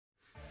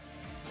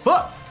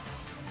Oh!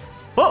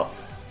 Oh!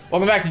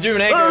 Welcome back to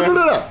DOOMineko.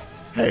 No.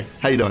 Hey,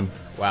 how you doing?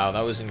 Wow,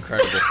 that was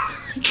incredible.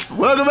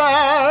 Welcome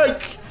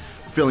back!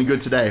 We're feeling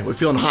good today. We're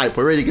feeling hype.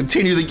 We're ready to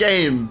continue the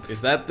game.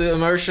 Is that the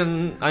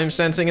emotion I'm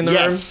sensing in the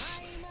room?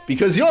 Yes,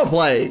 because you're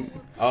playing.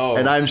 Oh.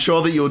 And I'm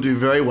sure that you'll do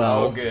very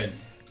well. Oh, good.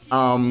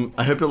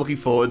 I hope you're looking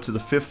forward to the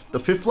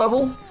fifth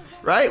level,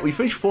 right? We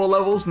finished 4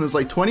 levels and there's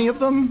like 20 of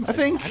them, I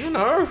think. I don't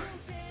know.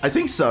 I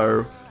think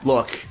so.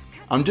 Look,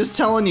 I'm just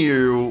telling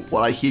you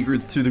what I hear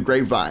through the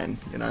grapevine,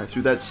 you know,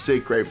 through that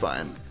sick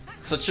grapevine.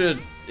 Such a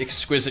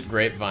exquisite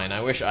grapevine.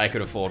 I wish I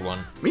could afford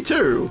one. Me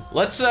too.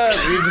 Let's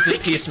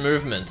revisit Peace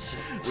Movement.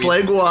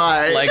 Slag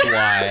Y. Slag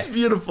Y. It's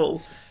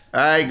beautiful.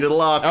 Alright, good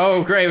luck.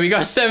 Oh, great. We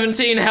got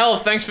 17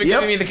 health. Thanks for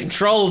giving me the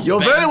controls, You're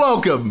man. very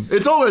welcome.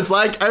 It's almost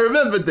like I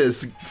remembered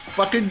this.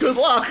 Fucking good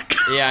luck.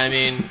 Yeah, I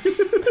mean...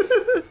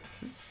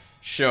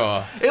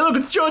 Sure. Hey, look,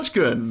 it's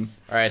George-kun.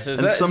 Alright, so is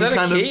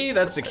that a key?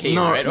 That's a key,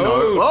 right? No.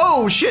 Oh.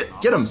 Oh, shit.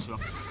 Get him.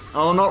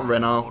 Oh, not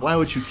Renner. Why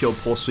would you kill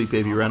poor sweet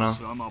baby Renner?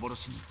 I'm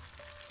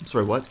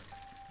sorry, what?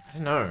 I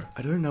don't know.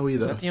 I don't know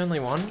either. Is that the only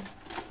one?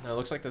 No, it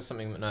looks like there's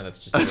something... No, that's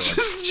just That's George.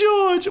 just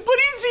George. What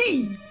is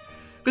he?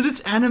 Because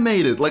it's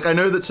animated. Like, I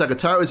know that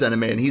Sakataro is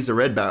animated and he's the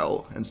Red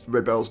Barrel. And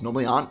Red Barrels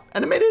normally aren't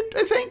animated,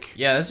 I think.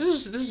 Yeah, this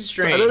is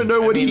strange. So I don't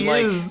know what he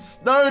like...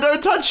 is. No,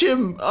 don't touch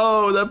him.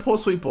 Oh, that poor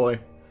sweet boy.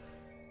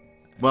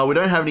 Well, we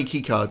don't have any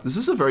keycards. This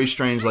is a very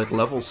strange, like,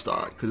 level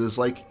start. Because there's,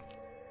 like,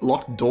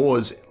 locked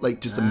doors, like,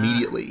 just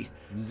immediately.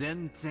 It's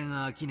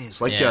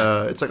like,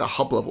 it's like a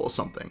hub level or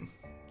something.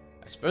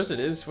 I suppose it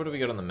is. What do we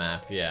got on the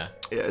map? Yeah.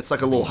 Yeah, it's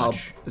like a little hub.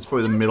 It's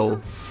probably the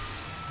middle.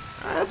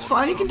 That's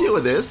fine. You can deal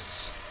with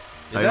this.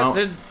 Did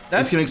that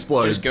it's gonna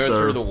explode. Just go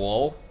through the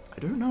wall? I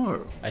don't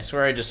know. I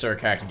swear I just saw a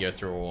character go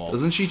through a wall.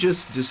 Doesn't she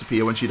just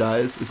disappear when she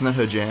dies? Isn't that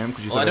her jam?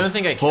 Well, I don't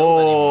think I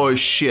killed anyone.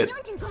 Shit.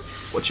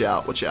 Watch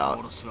out, watch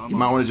out. You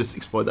might want to just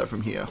explode that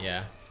from here.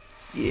 Yeah.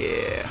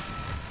 Yeah.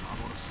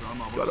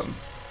 Got him.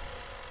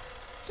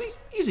 See?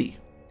 Easy.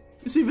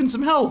 There's even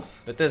some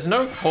health. But there's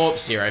no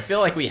corpse here. I feel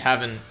like we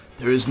haven't...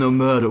 There is no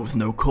murder with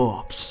no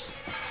corpse.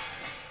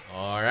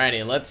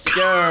 Alrighty, let's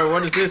go.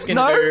 What is this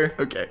gonna do?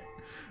 Okay.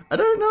 I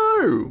don't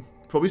know.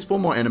 Probably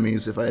spawn more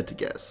enemies if I had to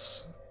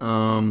guess.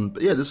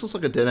 But yeah, this looks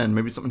like a dead end.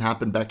 Maybe something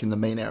happened back in the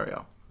main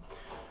area.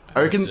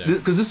 I reckon,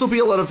 because this will be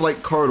a lot of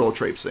like corridor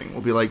traipsing.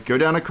 We'll be like, go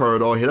down a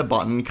corridor, hit a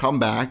button, come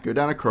back, go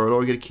down a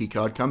corridor, get a key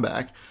card, come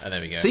back. Oh,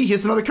 there we go. See,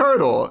 here's another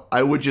corridor.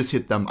 I would just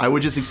hit them. I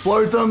would just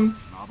explode them.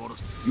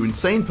 You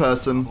insane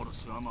person. You're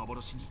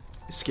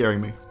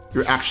scaring me.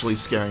 You're actually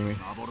scaring me.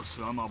 Hold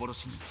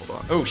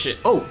on. Oh, shit.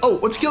 Oh,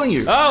 what's killing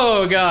you?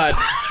 Oh, God.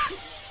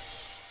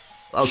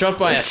 Shot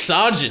by a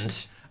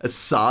sergeant. A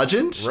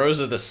sergeant?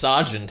 Rosa the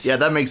sergeant. Yeah,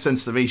 that makes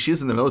sense to me.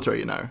 She's in the military,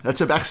 you know. That's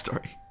her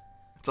backstory.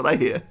 That's what I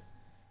hear.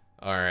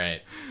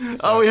 Alright.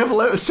 So, we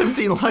have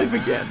 17 life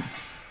again.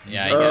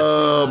 Yeah, I guess.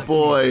 Oh,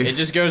 boy. It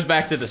just goes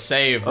back to the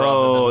save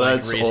rather than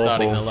like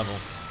restarting awful. the level.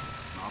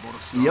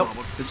 Yep,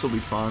 this will be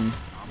fun.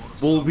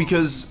 Well,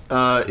 because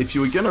if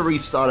you were going to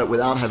restart it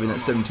without having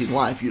that 17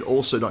 life, you'd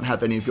also not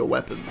have any of your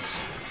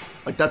weapons.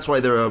 Like, that's why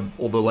there are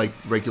all the, like,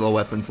 regular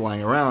weapons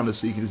lying around, is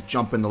so you can just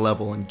jump in the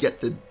level and get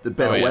the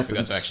better weapons. I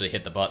forgot to actually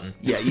hit the button.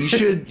 Yeah, you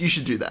should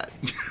do that.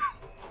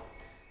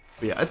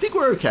 But yeah, I think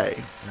we're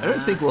okay. I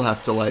don't think we'll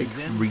have to, like,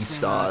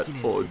 restart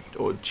or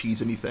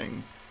cheese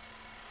anything.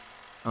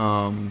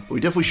 But we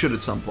definitely should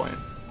at some point.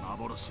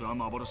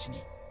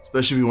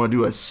 Especially if you want to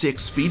do a sick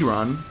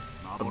speedrun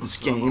of this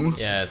game.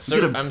 Yeah,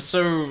 so I'm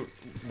so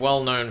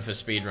well known for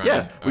speedrunning.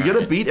 Yeah, we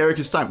gotta beat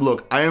Erica's time.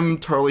 Look, I am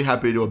totally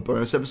happy to do a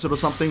bonus episode or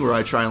something where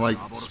I try and like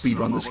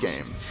speedrun this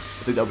game.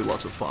 I think that'll be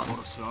lots of fun.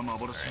 Alright, there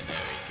we go.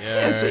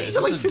 Yeah, so you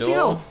got like 50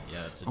 health.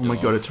 Yeah, that's a Oh my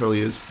god, it totally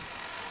is.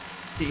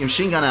 Get your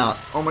machine gun out.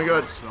 Oh my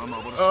god.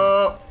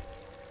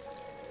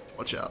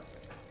 Watch out.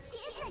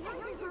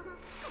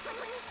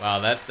 Wow,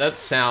 that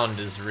sound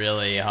is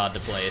really hard to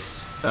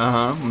place.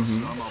 I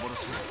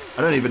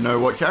don't even know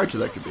what character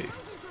that could be.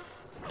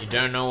 You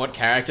don't know what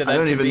character that I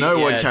don't even know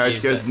what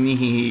character goes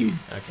nee.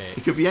 Okay.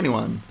 It could be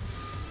anyone.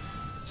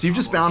 So you've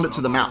just bound it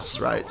to the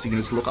mouse, right? So you can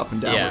just look up and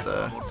down with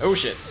the... Oh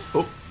shit.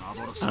 Oh.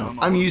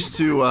 I'm used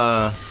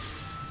to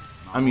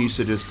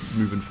just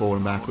moving forward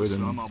and backward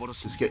and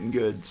just getting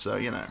good, so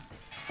you know.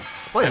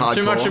 Play hardcore. I'm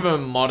too much of a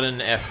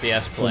modern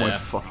FPS player. Oh my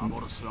fucking...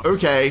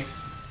 Okay.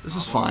 This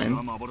is fine.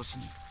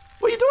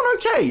 Well, you're doing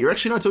okay. You're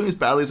actually not doing as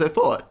badly as I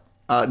thought.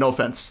 No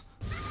offense.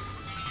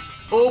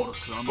 Oh,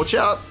 watch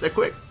out. They're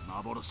quick.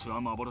 Have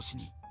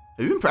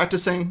you been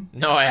practicing?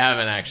 No, I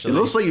haven't actually. It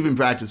looks like you've been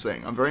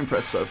practicing. I'm very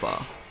impressed so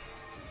far.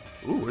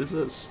 Ooh, what is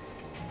this?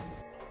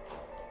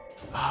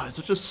 Ah, it's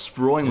such a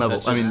sprawling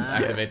level. I mean,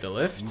 activate the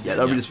lift? Yeah,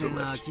 that would be just for the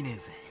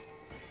lift.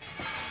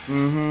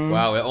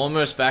 Wow, we're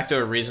almost back to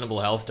a reasonable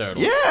health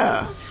total.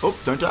 Yeah! Oh,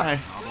 don't die.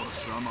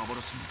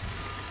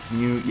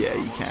 Yeah,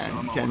 you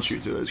can. You can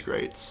shoot through those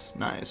grates.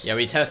 Nice. Yeah,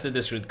 we tested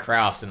this with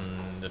Kraus in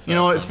the first You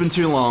know what? It's one. been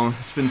too long.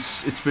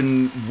 It's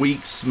been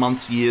weeks,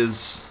 months,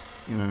 years.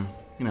 You know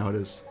how it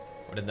is.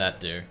 What did that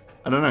do?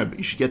 I don't know, but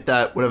you should get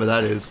that, whatever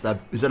that is. Is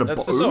that a bow?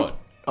 That's the sword.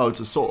 Oh,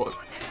 it's a sword.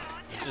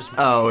 just...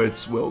 Oh,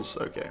 it's Will's.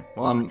 Okay.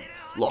 Well, I'm...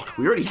 Look,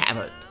 we already have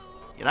it.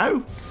 You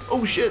know?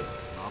 Oh, shit.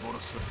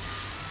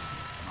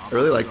 I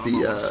really like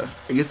the,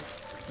 I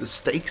guess, the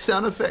steak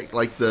sound effect.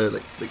 Like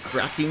the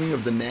cracking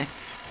of the neck.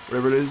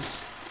 Whatever it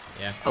is.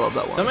 Yeah. I love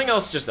that one. Something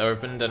else just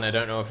opened, and I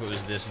don't know if it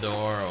was this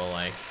door or,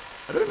 like...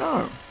 I don't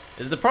know.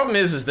 The problem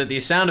is that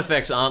these sound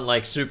effects aren't,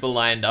 like, super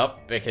lined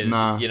up,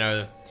 because, you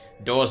know...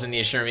 Doors in the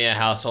Ashirmiya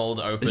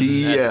household open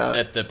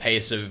at the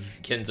pace of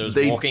Kinzo's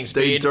walking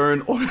speed.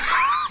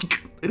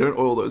 They don't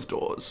oil those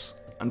doors,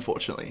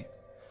 unfortunately.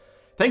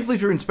 Thankfully,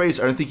 if you're in space,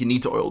 I don't think you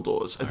need to oil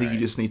doors. I think you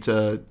just need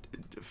to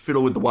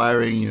fiddle with the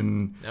wiring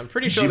and I'm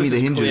pretty sure this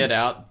is cleared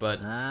out,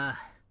 but I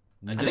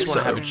just want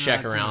to have a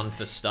check around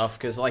for stuff,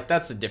 because, like,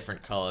 that's a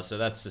different color, so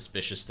that's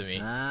suspicious to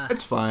me.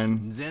 It's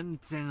fine.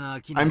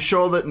 I'm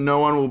sure that no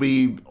one will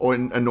be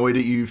annoyed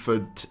at you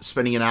for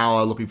spending an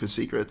hour looking for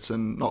secrets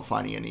and not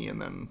finding any,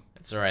 and then...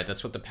 It's alright,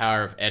 that's what the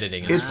power of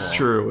editing is for. It's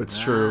true, it's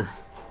true.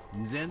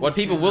 What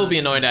people will be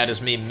annoyed at is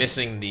me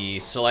missing the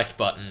select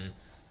button.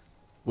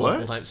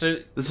 What? Times. So,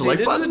 the select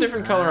this button? is a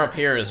different color up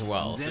here as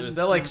well, so is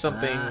there, like,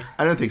 something...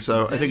 I don't think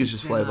so, I think it's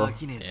just flavor.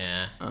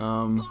 Yeah.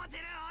 Oh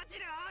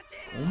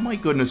my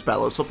goodness,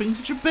 Bella, stop being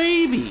such a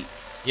baby!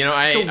 You know,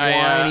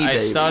 I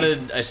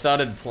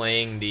started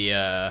playing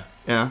the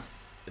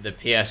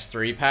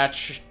PS3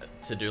 patch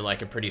to do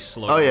like a pretty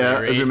slow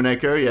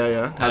DOOMineko,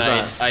 yeah. How's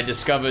that? I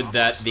discovered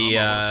that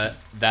the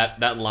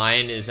that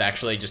line is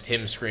actually just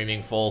him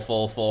screaming fall,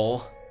 fall,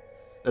 fall.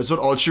 That's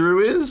what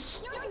Ochiru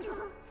is?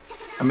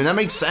 I mean, that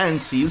makes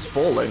sense, he is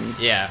falling.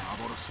 Yeah.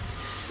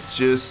 It's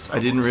just, I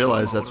didn't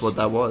realize that's what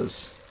that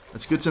was.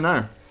 That's good to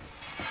know.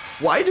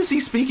 Why does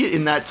he speak it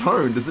in that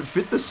tone? Does it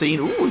fit the scene?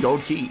 Ooh,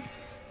 gold key.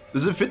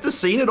 Does it fit the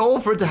scene at all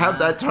for it to have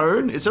that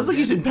tone? It sounds like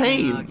he's in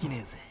pain.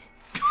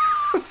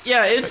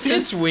 Yeah,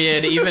 it's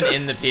weird, even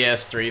in the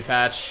PS3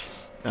 patch.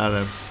 I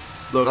don't know.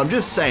 Look, I'm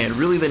just saying,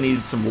 really they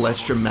needed some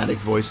less dramatic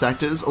voice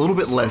actors. A little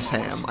bit less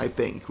ham, I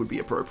think, would be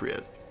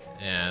appropriate.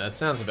 Yeah, that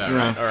sounds about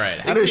right.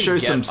 Alright, how do we show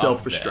some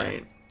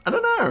self-restraint? I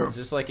don't know. Is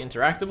this like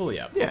interactable?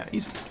 Yeah. Yeah,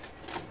 easy.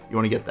 You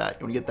want to get that.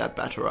 You want to get that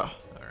Batterer.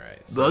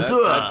 Alright, so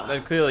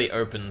that clearly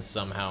opens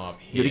somehow up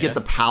here. You gotta get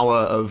the power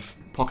of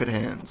pocket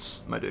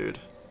hands, my dude.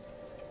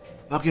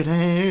 Pocket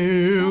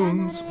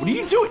hands! What are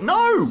you doing?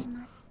 No!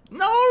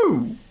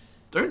 No!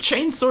 Don't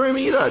chainsaw him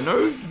either.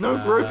 No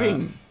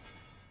groping.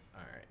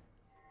 Alright.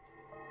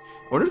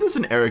 I wonder if there's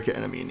an Erica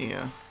enemy in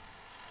here.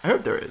 I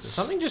hope there is. So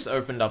something just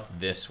opened up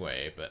this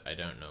way, but I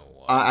don't know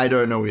what. I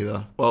don't know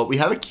either. Well, we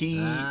have a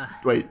key.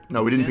 Wait,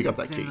 no, we didn't pick up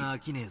that key. No,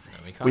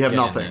 we have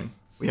nothing.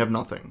 We have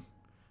nothing.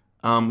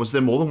 Was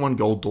there more than one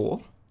gold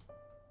door?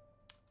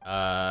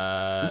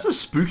 This is a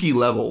spooky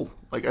level.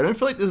 Like, I don't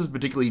feel like this is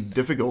particularly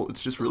difficult.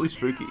 It's just really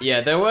spooky.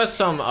 Yeah, there were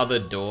some other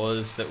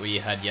doors that we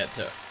had yet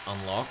to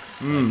unlock.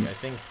 Like, I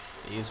think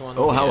these ones.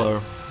 Oh,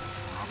 hello.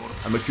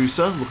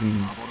 Amakusa, looking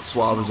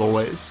suave as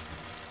always.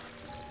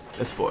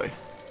 Best boy.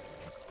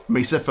 I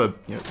mean, except for,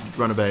 you know,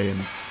 Runabe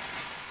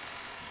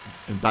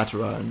and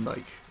Batara and,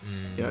 like,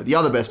 you know, the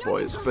other best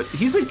boys. But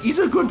he's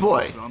a good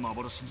boy.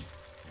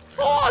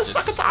 Oh,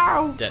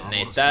 Sakataro!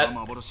 Detonate that.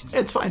 Yeah,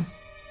 it's fine.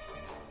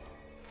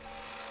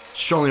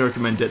 Strongly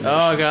recommend detonation.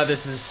 Oh god,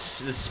 this is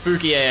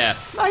spooky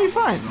AF. No, you're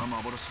fine.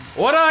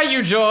 What are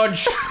you,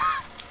 George?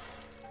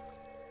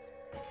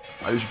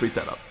 I should pick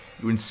that up.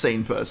 You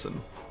insane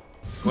person.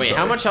 Wait,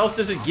 how much health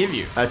does it give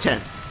you?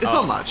 10. It's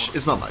not much.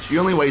 It's not much. You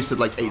only wasted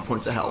like 8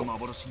 points of health.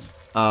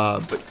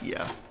 But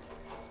yeah.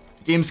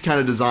 The game's kind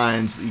of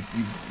designed that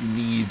you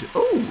need...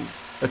 Oh!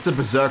 That's a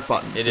berserk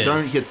button. So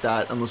don't hit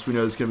that unless we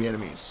know there's going to be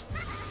enemies.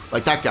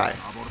 Like that guy.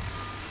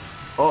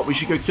 Oh, we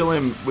should go kill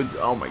him with...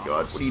 Oh my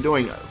god, what are you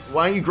doing?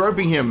 Why are you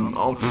groping him?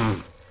 Oh,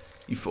 pfft.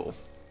 You fool.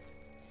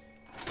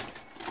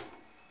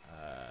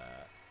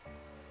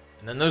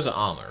 And then those are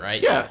armor,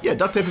 right? Yeah,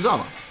 duct tape is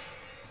armor.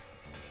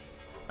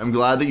 I'm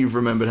glad that you've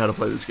remembered how to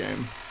play this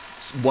game.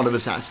 One of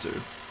us has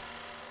to.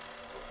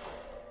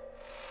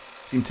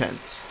 Seem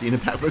tense. Do you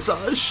need a back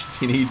massage?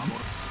 Do you need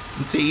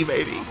some tea,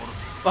 maybe?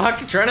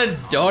 Fuck, trying to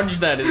dodge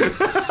that is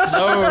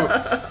so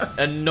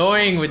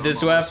annoying with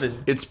this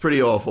weapon. It's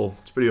pretty awful.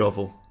 It's pretty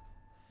awful.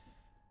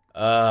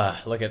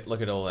 Look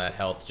at all that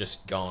health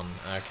just gone.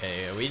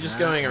 Okay, are we just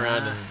going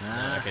around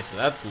and... okay, so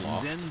that's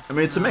locked. I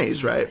mean, it's a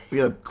maze, right? We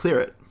gotta clear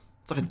it.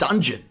 It's like a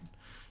dungeon.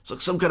 It's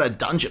like some kind of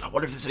dungeon. I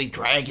wonder if there's any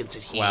dragons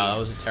in here. Wow, that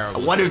was a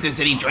terrible... I wonder if there's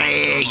any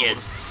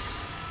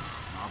dragons.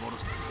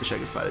 Wish I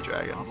could fight a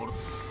dragon.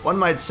 One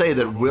might say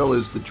that Will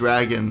is the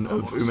dragon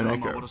of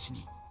DOOMineko.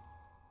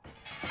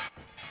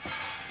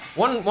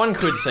 One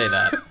could say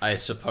that, I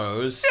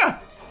suppose. Yeah.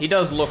 He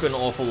does look an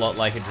awful lot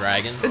like a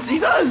dragon. He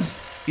does.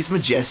 He's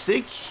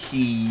majestic.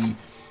 He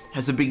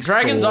has a big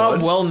Dragons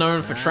sword. are well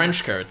known for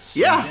trench coats.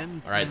 Yeah.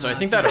 Alright, so I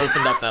think that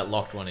opened up that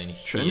locked one in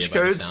here. Trench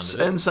coats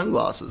and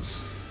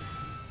sunglasses.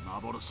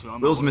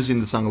 Will's missing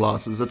the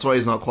sunglasses. That's why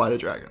he's not quite a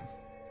dragon.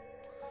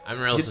 I'm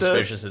real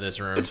suspicious of this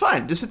room. It's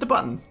fine. Just hit the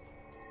button.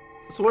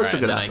 That's the worst that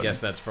could happen. I guess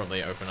that's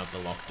probably open up the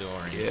locked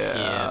door in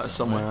here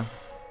somewhere.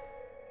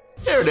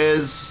 There it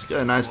is.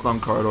 Got a nice long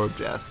corridor of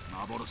death.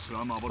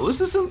 Well,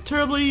 this isn't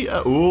terribly...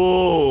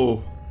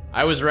 ooh.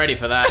 I was ready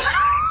for that.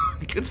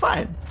 It's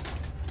fine.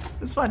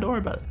 It's fine, don't worry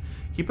about it.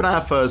 Keep an eye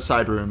out for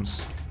side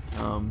rooms.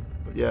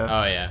 But yeah.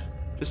 Oh, yeah.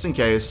 Just in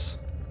case.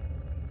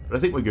 But I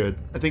think we're good.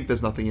 I think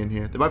there's nothing in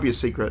here. There might be a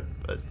secret,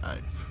 but I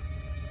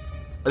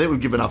think we've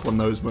given up on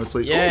those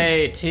mostly.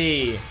 Yay, ooh.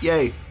 T.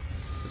 Yay.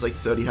 There's like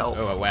 30 health.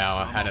 Oh,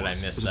 wow. How did I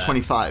miss that?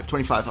 25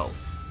 health.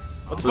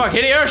 What the fuck,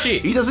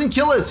 Hideyoshi? He doesn't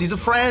kill us. He's a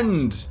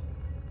friend.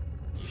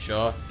 You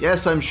sure?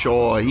 Yes, I'm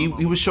sure. He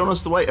was showing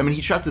us the way. I mean,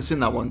 he trapped us in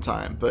that one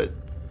time, but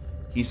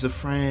he's a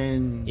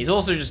friend. He's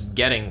also just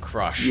getting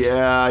crushed.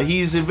 Yeah,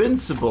 he's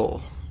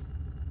invincible.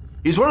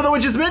 He's one of the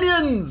witch's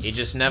minions. He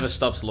just never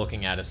stops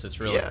looking at us. It's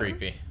really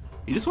creepy.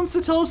 He just wants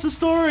to tell us a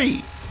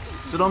story.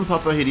 Sit on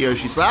Papa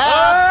Hideyoshi.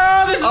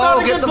 Oh, this is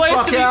not a good place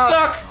to be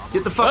stuck.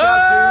 Get the fuck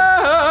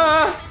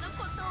out, dude.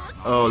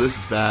 Oh, this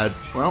is bad.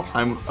 Well,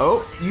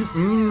 oh, you...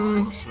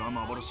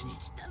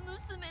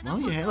 Well,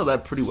 you handled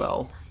that pretty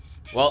well.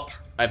 Well,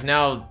 I've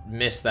now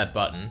missed that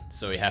button,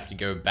 so we have to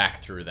go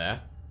back through there.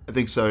 I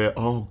think so, yeah.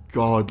 Oh,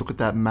 God, look at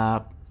that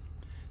map.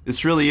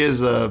 This really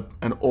is an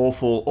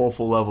awful,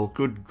 awful level.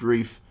 Good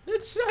grief.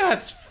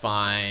 That's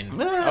fine.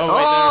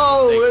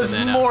 There's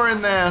more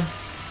in there.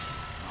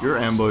 You're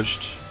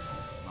ambushed.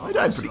 I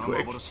died pretty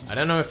quick. I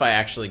don't know if I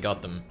actually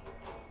got them.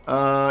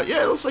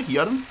 Yeah, it looks like you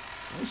got him.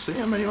 I don't see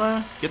him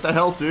anywhere. Get that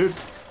health, dude.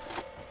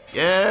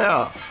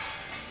 Yeah.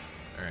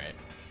 Alright.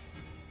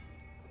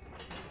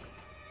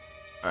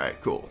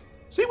 Alright, cool.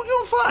 See, we're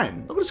going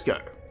fine. Look at us go.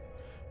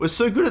 We're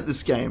so good at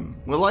this game.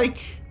 We're like...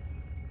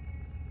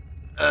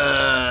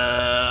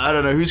 I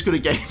don't know. Who's good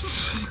at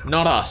games?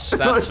 Not us,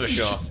 that's for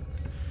sure.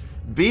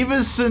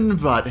 Beavis and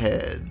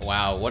Butthead.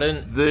 Wow, what an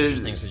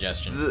interesting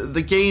suggestion.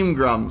 The Game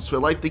Grumps. We're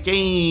like the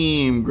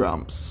Game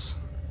Grumps.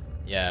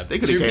 Yeah,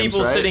 two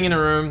people sitting in a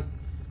room.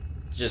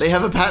 They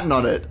have a patent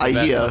on it, I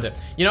hear. Content.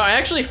 You know, I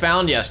actually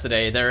found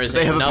yesterday there's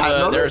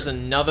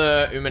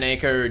another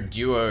DOOMineko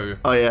duo.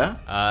 Oh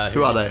yeah?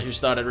 Who are they? Who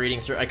started reading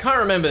through. I can't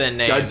remember their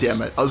names. God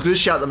damn it. I was going to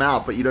shout them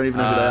out, but you don't even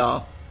know who they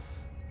are.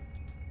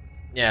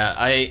 Yeah,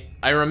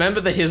 I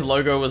remember that his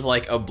logo was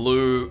like a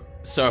blue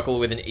circle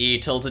with an E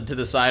tilted to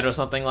the side or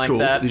something like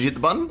that. Did you hit the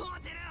button?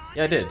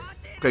 Yeah, I did.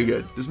 Okay,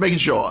 good. Just making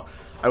sure.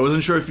 I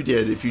wasn't sure if you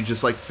did, if you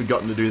just like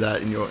forgotten to do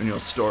that in your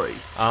story.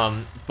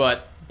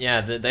 But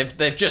yeah,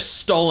 they've just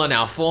stolen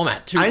our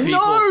format. Two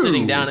people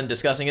sitting down and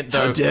discussing it.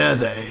 Though how dare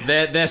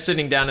they? They're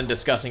sitting down and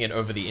discussing it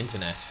over the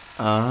internet.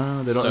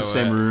 Ah, they're not in the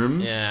same room?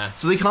 Yeah.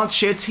 So they can't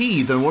share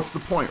tea, then what's the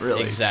point,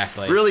 really?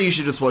 Exactly. Really, you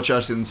should just watch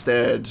us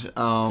instead,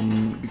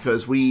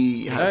 because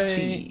we have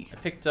tea. I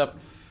picked up...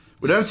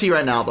 We don't have tea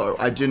right now, though.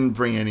 I didn't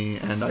bring any,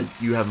 and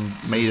you haven't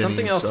made any,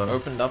 something else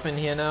opened up in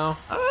here now?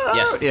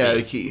 Yes,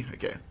 the key.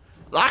 Okay.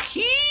 The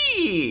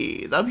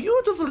key! The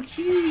beautiful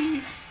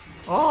key!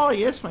 Oh,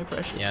 yes, my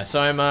precious. Yeah,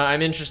 so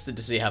I'm interested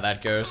to see how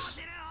that goes.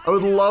 I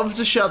would love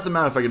to shout them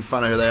out if I can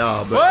find out who they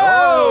are, but...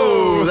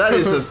 Whoa! Oh,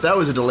 that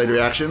was a delayed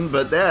reaction,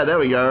 but there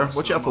we go.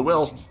 Watch out for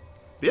Will.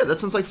 But yeah, that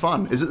sounds like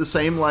fun. Is it the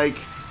same, like,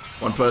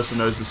 one person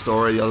knows the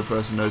story, the other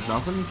person knows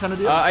nothing kind of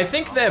deal? I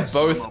think they're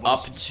both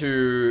up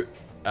to...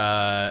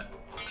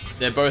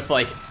 they're both,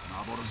 like,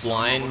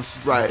 blind,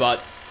 right,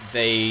 but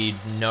they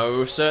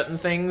know certain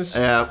things.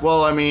 Yeah,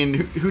 well, I mean,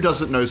 who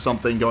doesn't know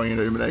something going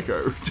into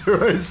DOOMineko?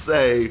 Do I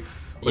say?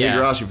 Well,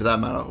 Higurashi, for that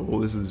matter.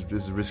 Oh, this is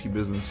risky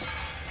business.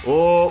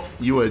 Oh,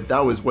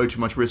 that was way too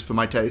much risk for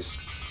my taste.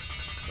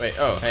 Wait,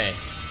 oh, hey.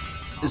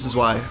 This is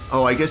why.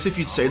 Oh, I guess if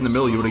you'd stayed in the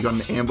middle, you would have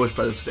gotten ambushed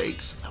by the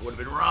stakes. That would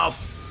have been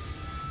rough.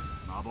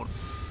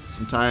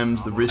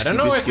 Sometimes the risky I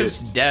don't know biscuit. if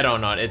it's dead or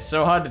not. It's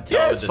so hard to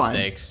tell with the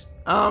stakes.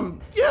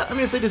 Yeah, I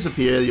mean, if they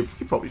disappear, you're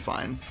probably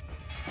fine.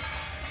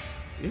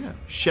 Yeah,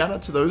 shout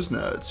out to those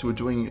nerds who are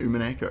doing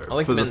DOOMineko I'll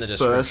link them in the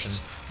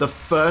description. The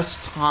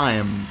first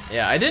time.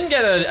 Yeah, I didn't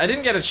get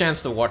a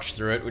chance to watch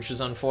through it, which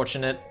is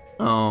unfortunate.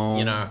 Oh.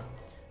 You know,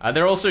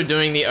 they're also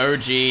doing the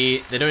OG.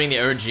 They're doing the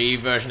OG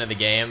version of the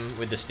game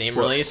with the Steam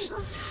release,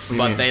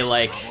 but they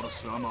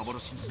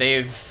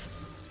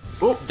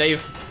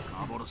they've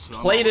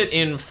played it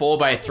in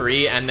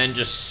 4:3 and then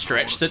just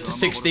stretched it to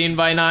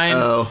 16:9.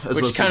 Oh,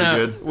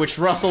 which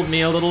rustled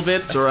me a little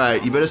bit. It's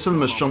alright. You better send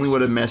them a strongly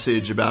worded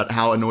message about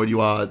how annoyed you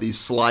are at these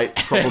slight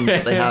problems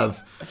that they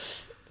have.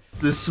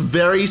 This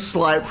very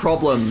slight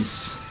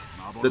problems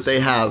that they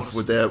have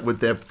with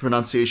their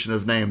pronunciation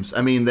of names.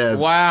 I mean, their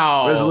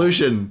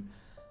resolution.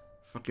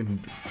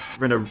 Fucking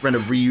Rena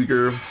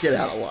Ryuger, get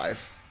out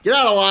alive. Get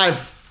out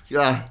alive.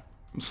 Yeah,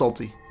 I'm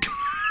salty.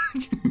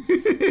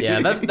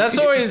 Yeah, that's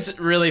always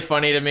really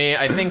funny to me.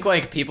 I think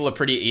like people are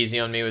pretty easy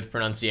on me with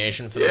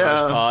pronunciation for the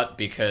most part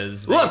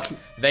because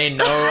they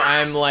know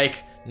I'm like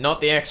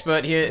not the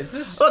expert here. Is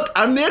this? Look,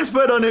 I'm the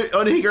expert on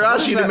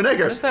Higurashi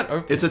DOOMineko. What is that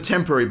open? It's a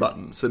temporary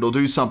button, so it'll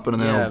do something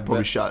and then it'll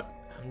probably shut.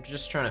 I'm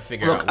just trying to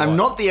figure out. Look, I'm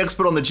not the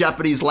expert on the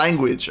Japanese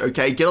language.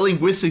 Okay, get a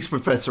linguistics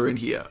professor in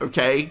here.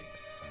 Okay.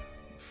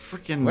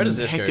 Freaking. Where does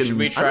this go? Should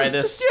we try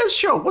this? Yeah,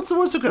 sure. What's the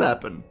worst that could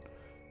happen?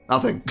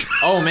 Nothing.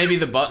 Oh, maybe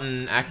the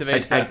button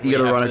activates that. You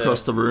gotta run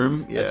across the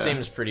room. Yeah. That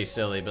seems pretty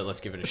silly, but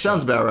let's give it a shot.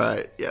 Sounds about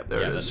right. Yeah,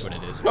 there it is. Yeah, that's what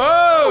it is.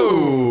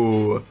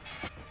 Whoa!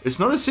 It's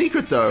not a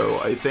secret though,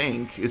 I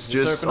think. It's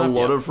just a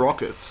lot of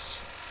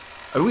rockets.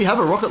 I mean, we have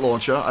a rocket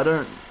launcher. I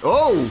don't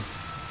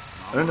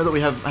know that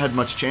we have had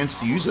much chance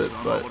to use it,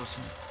 but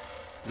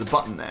the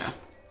button there.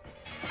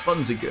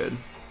 Buttons are good.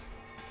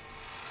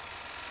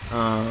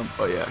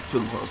 Oh yeah,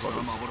 kill these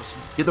motherfuckers.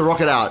 Get the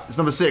rocket out. It's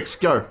number 6.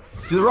 Go.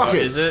 Do the rocket.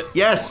 Oh, is it?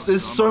 Yes,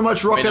 there's so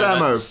much rocket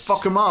ammo.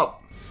 Fuck them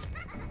up.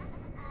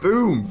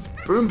 Boom.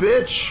 Boom,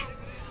 bitch.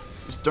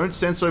 Just don't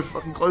stand so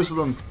fucking close to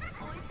them.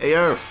 Hey,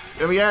 yo.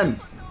 Get him again.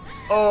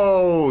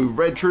 Oh,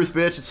 red truth,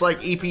 bitch. It's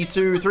like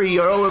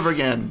EP2-3 all over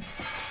again.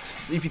 It's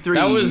EP3.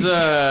 That was,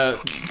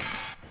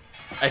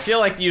 I feel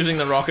like using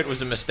the rocket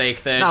was a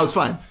mistake there. No, it's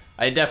fine.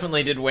 I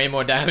definitely did way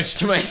more damage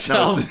to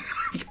myself.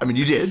 No, I mean,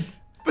 you did.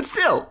 But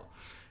still.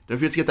 Don't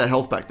forget to get that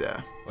health back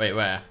there. Wait,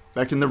 where?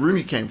 Back in the room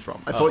you came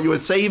from. I thought you were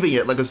saving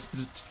it like a...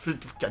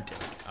 God damn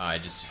it. Oh, I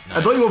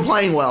thought you were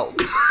playing well.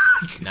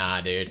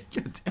 Nah, dude.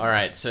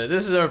 Alright, so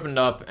this is opened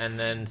up, and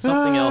then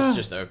something else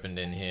just opened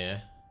in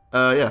here.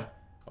 Yeah.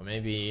 Or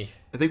maybe...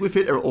 I think we've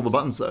hit all the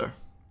buttons, though.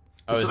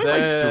 Oh, is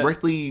there... Like,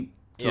 directly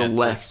to the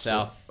left.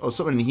 South. Or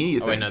something in here, you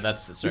think? Oh, wait, no,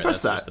 that's just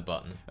the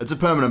button. It's a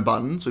permanent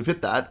button, so we've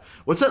hit that.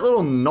 What's that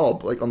little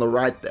knob, like, on the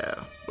right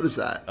there? What is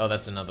that? Oh,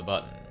 that's another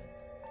button.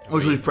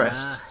 Which we've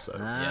pressed, so...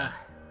 Yeah.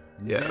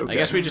 Yeah, okay. I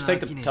guess we just take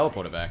the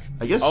teleporter back.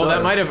 I guess so. Oh,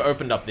 that might have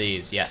opened up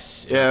these,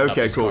 yes. Yeah,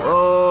 okay, cool.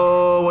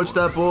 Oh, watch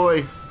that,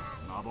 boy.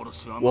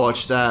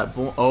 Watch that,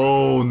 boy.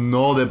 Oh,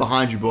 no, they're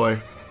behind you, boy.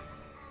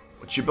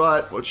 Watch your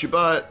butt, watch your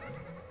butt.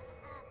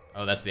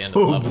 Oh, that's the end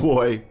of the level. Oh,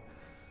 boy.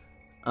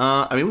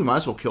 I mean, we might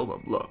as well kill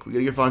them. Look, we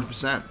gotta get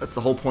 500%. That's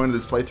the whole point of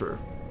this playthrough.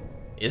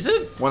 Is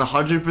it?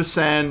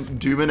 100%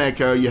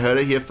 DOOMineko. You heard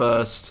it here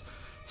first.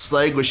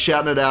 Slag, we're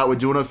shouting it out. We're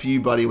doing it for you,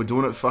 buddy. We're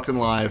doing it fucking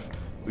live.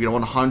 We're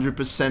gonna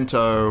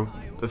 100%o,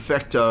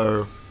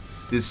 perfecto,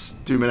 this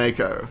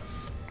DOOMineko.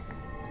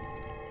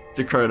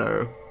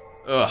 Chrono.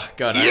 Oh,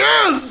 God.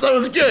 Yes! That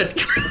was good!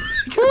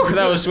 Whew,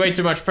 that was way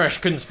too much pressure.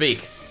 Couldn't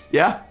speak.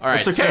 Yeah? Alright,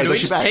 it's okay. so do we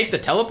just take the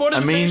teleporter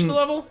to finish the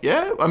level?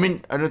 Yeah, I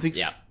mean, I don't think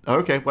so. Yeah.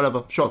 Okay,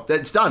 whatever. Sure,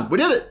 it's done. We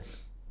did it!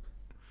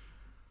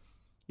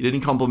 You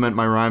didn't compliment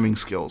my rhyming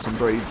skills. I'm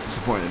very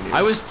disappointed in you.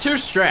 I was too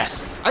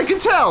stressed. I can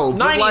tell!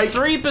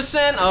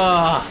 93%?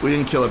 Ugh. We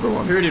didn't kill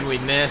everyone. Who did we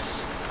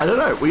miss? I don't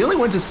know. We only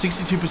went to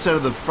 62%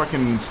 of the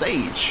fucking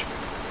stage.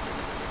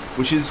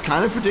 Which is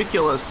kind of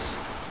ridiculous.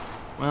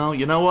 Well,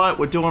 you know what?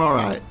 We're doing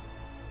alright.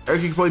 I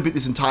reckon you could probably beat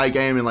this entire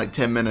game in like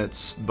 10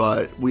 minutes,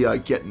 but we are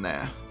getting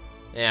there.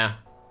 Yeah.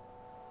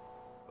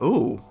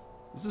 Oh,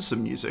 this is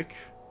some music.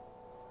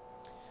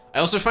 I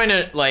also find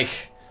it,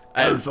 like...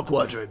 Alpha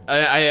Quadrant.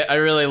 I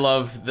really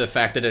love the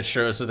fact that it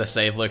shows the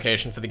save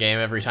location for the game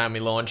every time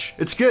we launch.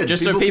 It's good.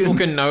 Just so people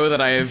can know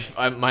that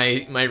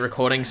my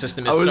recording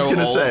system is so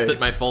old that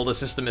my folder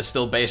system is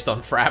still based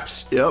on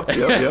fraps. Yep.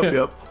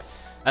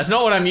 That's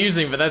not what I'm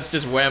using, but that's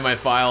just where my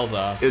files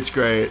are. It's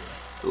great.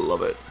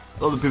 Love it.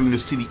 Love that people can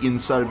just see the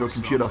inside of your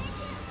computer.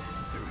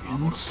 They're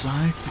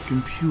inside the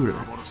computer.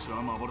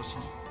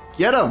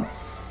 Get him!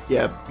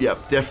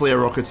 Yep, definitely a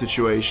rocket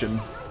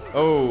situation.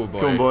 Oh boy,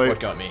 come on, boy. What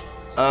got me?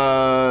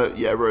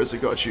 Yeah, Rosa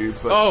got you,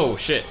 but... Oh,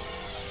 shit.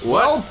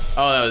 Well,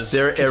 oh, that was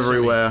they're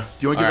everywhere.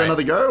 Do you want to give that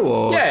another go,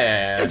 or...?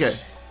 Yeah. Okay.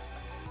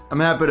 I'm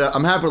happy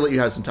to let you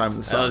have some time in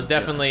the sun. That was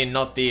definitely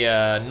not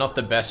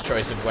the best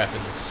choice of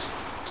weapons.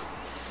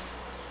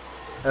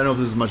 I don't know if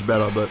this is much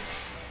better, but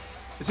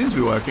it seems to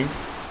be working.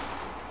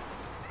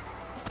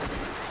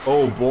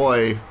 Oh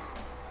boy.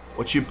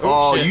 What you...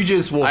 Oh, you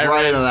just walked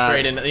right into that.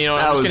 Straight into, you know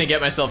what, I'm just gonna get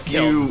myself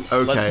killed.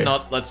 Okay.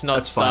 Let's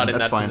not start in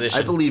that position.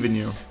 I believe in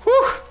you. Whew.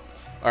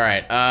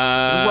 Alright, This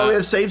is why we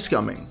have save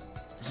scumming.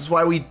 This is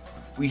why we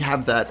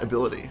have that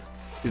ability.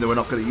 Even though we're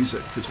not going to use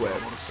it, because we're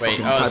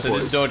so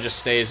this door just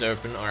stays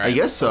open? Alright. I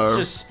guess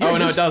so. Yeah,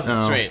 no, it doesn't.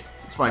 No, Sweet.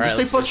 It's fine. Just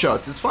take pot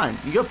shots. It's fine.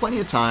 You got plenty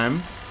of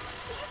time.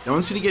 No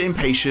one's going to get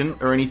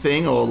impatient or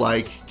anything, or,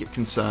 like, get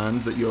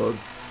concerned that you're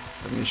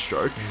having a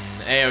stroke.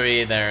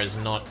 AoE there is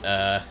not,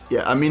 Yeah,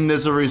 I mean,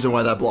 there's a reason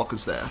why that block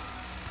is there.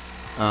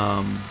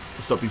 To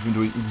stop you from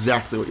doing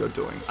exactly what you're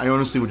doing. I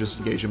honestly would just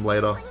engage him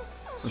later.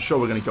 I'm sure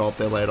we're gonna go up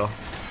there later.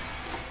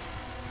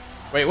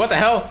 Wait, what the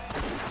hell?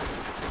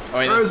 Oh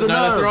wait, that's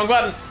the wrong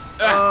button.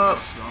 God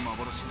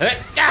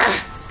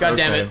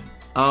damn it.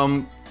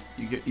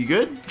 You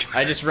good?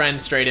 I just ran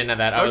straight into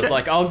that. I was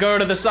like, I'll go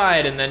to the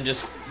side and then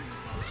let's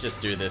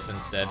just do this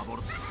instead.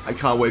 I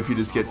can't wait for you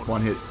to just get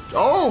one hit.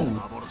 Oh!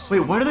 Wait,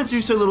 why did that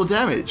do so little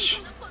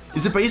damage?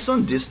 Is it based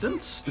on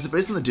distance? Is it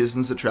based on the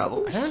distance it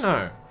travels? I don't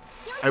know.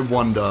 I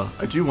wonder.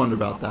 I do wonder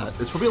about that.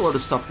 There's probably a lot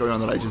of stuff going on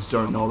that I just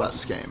don't know about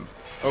this game.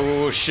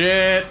 Oh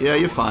shit! Yeah,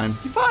 you're fine.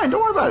 You're fine.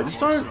 Don't worry about it. Just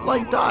don't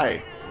like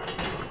die.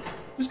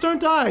 Just don't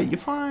die. You're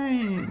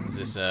fine. Is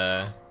this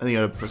I think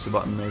I gotta press a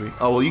button maybe.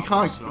 Oh well, you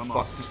can't.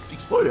 Fuck. Just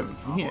explode him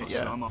from here.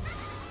 Yeah.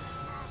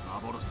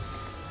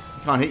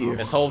 He can't hit you.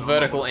 This whole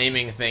vertical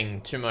aiming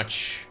thing, too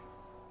much.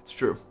 It's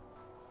true.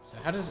 So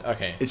how does...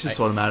 Okay. It's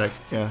just automatic,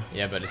 yeah.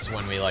 Yeah, but it's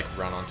when we, like,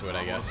 run onto it,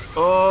 I guess.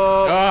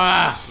 Oh!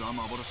 Ah!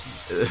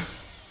 Let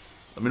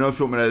me know if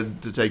you want me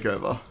to take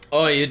over.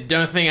 Oh, you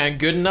don't think I'm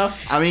good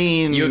enough? I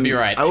mean... You would be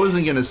right. I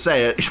wasn't gonna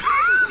say it.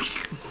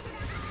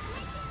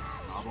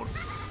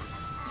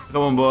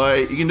 Come on,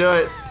 boy. You can do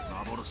it.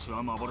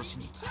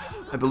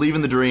 I believe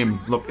in the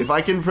dream. Look, if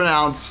I can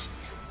pronounce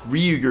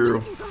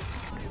Ryugu,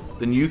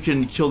 then you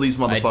can kill these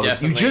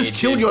motherfuckers. You just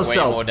killed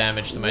yourself. Way more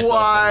damage to myself.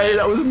 Why?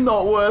 That was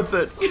not worth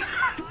it.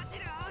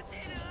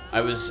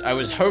 I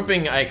was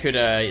hoping I could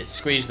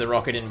squeeze the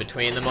rocket in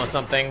between them or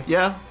something.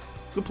 Yeah,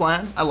 good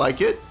plan. I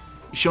like it.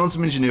 You're showing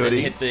some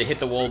ingenuity. And hit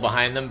the wall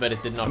behind them, but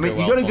it did not. I mean, go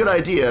well you got a good me.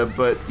 idea,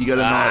 but you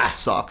gotta not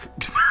suck.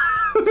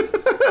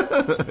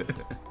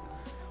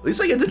 At least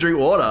I get to drink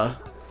water.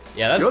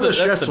 Yeah, that's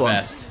the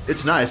best.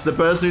 It's nice. The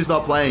person who's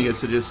not playing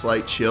gets to just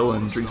like chill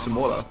and drink some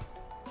water.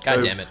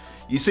 God damn it.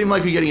 You seem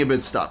like you're getting a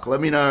bit stuck.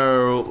 Let me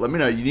know. Let me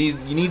know. You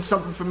need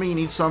something from me. You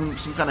need some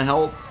kind of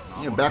help.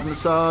 You know, back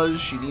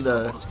massage. You need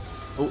a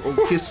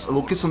little kiss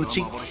on the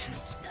cheek.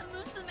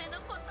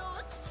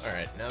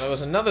 Alright, now there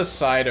was another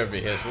side over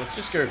here, so let's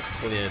just go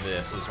clear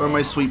this as well. Oh,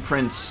 my sweet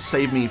prince,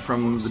 save me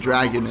from the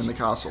dragon in the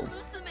castle.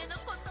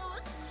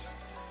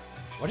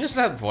 What is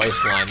that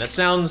voice line? That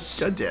sounds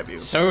God damn you.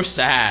 So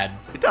sad.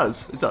 It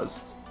does. It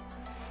does.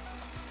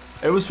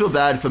 I always feel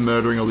bad for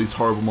murdering all these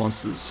horrible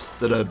monsters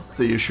that are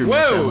the Ashumi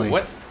family.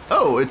 What?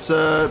 Oh, it's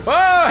Whoa!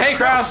 Hey,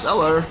 Kraus!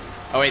 Hello.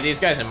 Oh wait, these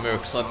guys are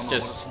mooks. Let's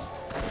just.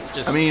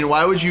 I mean,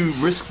 why would you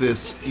risk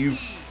this, you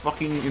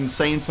fucking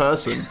insane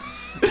person?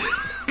 We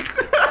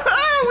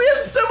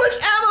have so much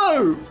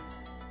ammo!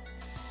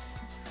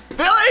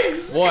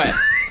 Billings! What?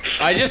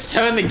 I just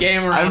turned the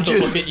game around to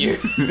look at you.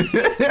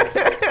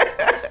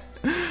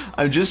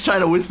 I'm just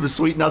trying to whisper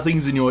sweet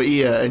nothings in your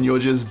ear, and you're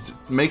just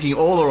making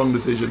all the wrong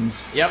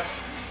decisions. Yep.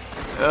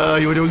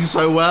 You were doing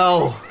so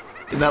well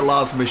in that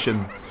last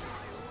mission.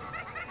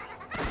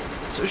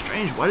 It's so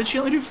strange. Why did she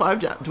only do 5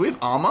 damage? Do we have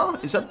armor?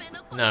 Is that...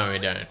 No, we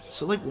don't.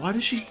 So, like, why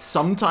does she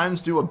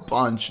sometimes do a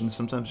bunch and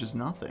sometimes just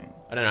nothing?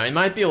 I don't know. It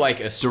might be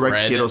like a spread.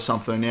 Direct hit or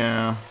something,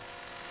 yeah.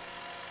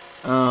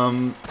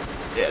 Yeah,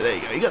 there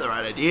you go. You got the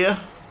right idea.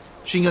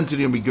 Shingun's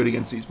gonna be good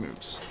against these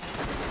moves.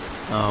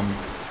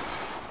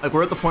 Like,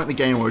 we're at the point in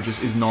the game where it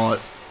just is not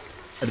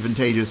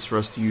advantageous for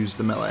us to use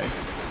the melee.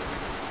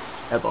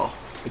 Ever.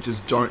 I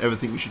just don't ever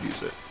think we should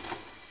use it.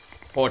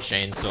 Or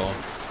chainsaw.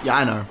 Yeah,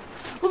 I know.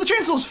 Well, the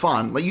chainsaw's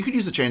fun. Like, you could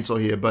use the chainsaw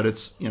here, but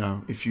it's, you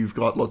know, if you've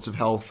got lots of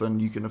health,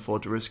 then you can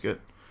afford to risk it.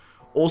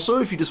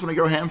 Also, if you just want to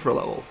go ham for a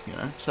level, you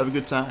know, just have a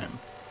good time.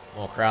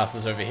 More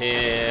Krauses over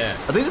here.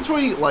 I think that's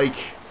probably, like...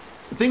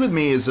 The thing with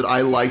me is that I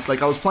liked,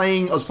 like, I was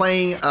playing,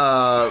 fucking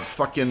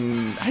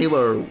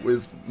Halo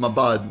with my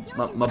bud,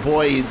 my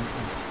boy,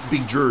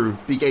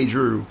 Big A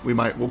Drew,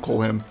 we'll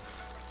call him.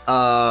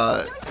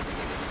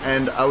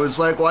 And I was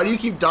like, why do you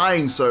keep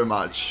dying so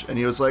much? And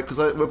he was like,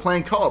 because we're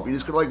playing co-op, you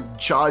just gotta, like,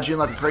 charge in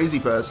like a crazy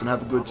person and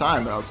have a good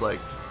time. And I was like,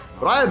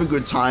 but I have a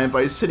good time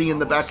by sitting in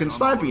the back and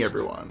sniping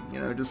everyone,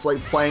 you know, just,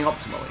 like, playing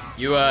optimally.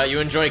 You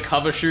enjoy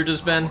cover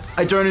shooters, Ben?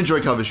 I don't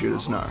enjoy cover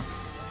shooters, no.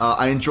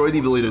 I enjoy the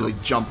ability to,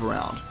 like, jump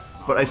around.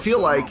 But I feel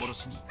like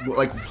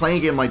playing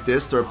a game like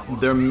this, there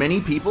are many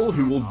people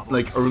who will,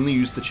 like, only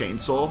use the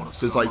chainsaw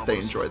because, like, they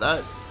enjoy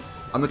that.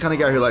 I'm the kind of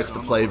guy who likes to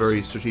play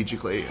very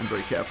strategically and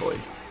very carefully.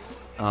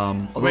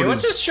 Wait, what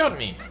just shot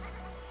me?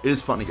 It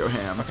is fun to go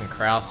ham. Fucking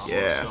Kraus.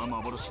 Yeah.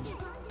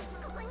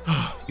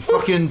 You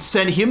fucking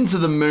sent him to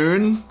the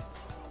moon.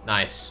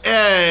 Nice.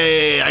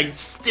 Hey, I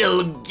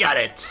still got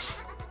it.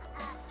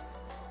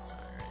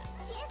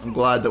 I'm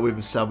glad that we've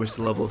established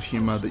the level of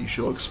humor that you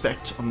should all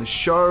expect on this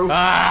show.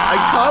 I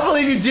can't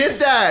believe you did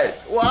that!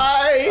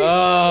 Why?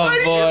 Oh,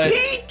 Why did you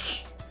peek?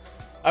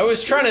 I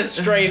was trying to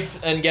strafe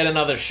and get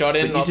another shot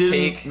in, not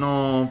peek.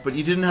 No, but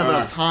you didn't have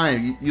enough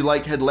time. You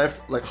like had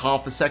left like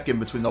half a second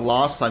between the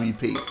last time you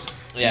peeked.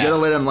 Yeah. You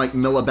gotta let them like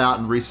mill about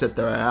and reset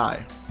their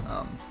AI.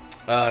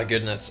 Oh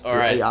goodness.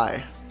 Alright.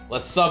 AI.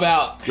 Let's sub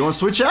out. You wanna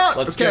switch out?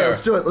 Let's okay, go.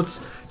 let's do it.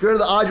 Let's go to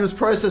the arduous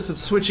process of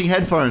switching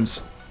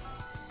headphones.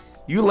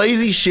 You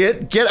lazy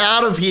shit, get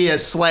out of here,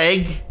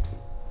 slag!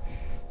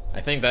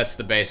 I think that's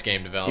the base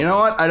game development. You know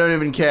what? I don't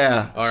even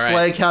care. Alright.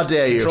 Slag, how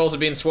dare you? Controls are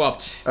being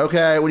swapped.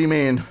 Okay, what do you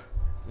mean?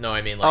 No,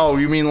 I mean like... Oh,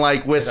 you mean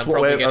like we're I'm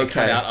probably gonna okay.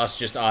 cut out us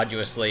just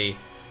arduously...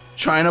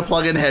 Trying to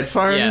plug in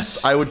headphones?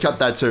 Yes. I would cut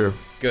that too.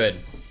 Good.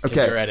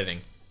 Okay. You're editing.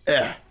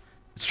 Yeah.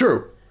 It's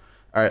true.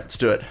 Alright, let's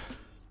do it.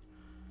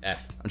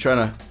 F. I'm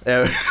trying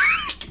to...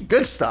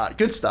 good start,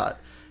 good start.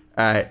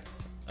 Alright.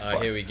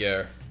 Here we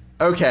go.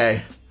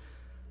 Okay.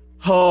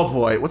 Oh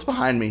boy, what's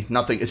behind me?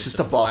 Nothing, it's just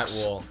a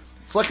box. Flat wall.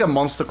 It's like a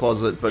monster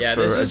closet, but yeah, for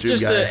a this is Doom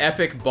just guy. the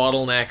epic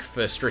bottleneck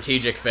for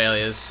strategic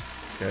failures.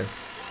 Okay.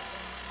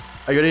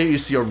 I gotta get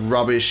used to your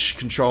rubbish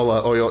controller,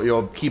 or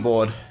your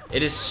keyboard.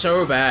 It is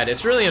so bad,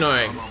 it's really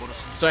annoying.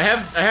 So I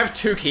have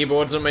 2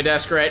 keyboards on my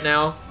desk right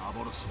now,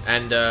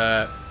 and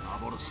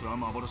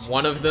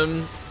one of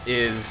them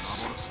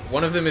is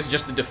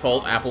just the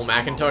default Apple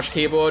Macintosh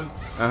keyboard,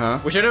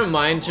 which I don't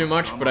mind too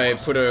much, but I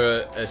put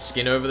a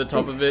skin over the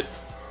top of it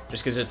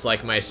just because it's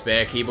like my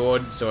spare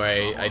keyboard, so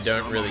I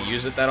don't really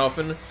use it that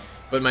often.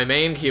 But my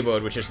main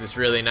keyboard, which is this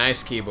really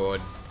nice keyboard,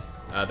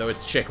 though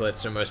it's chiclet,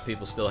 so most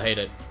people still hate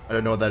it. I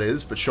don't know what that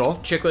is, but sure.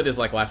 Chiclet is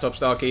like laptop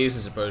style keys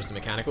as opposed to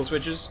mechanical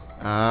switches.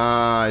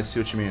 Ah, I see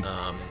what you mean.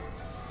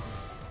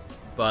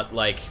 But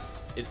like,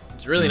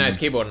 it's a really nice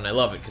keyboard and I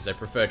love it because I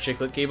prefer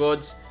chiclet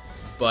keyboards.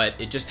 But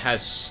it just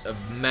has a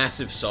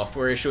massive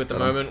software issue at the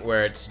moment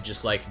where it's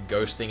just like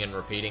ghosting and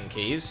repeating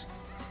keys.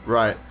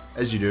 Right,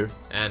 as you do.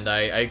 And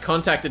I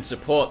contacted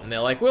support and they're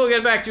like, we'll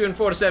get back to you in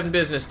 4 to 7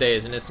 business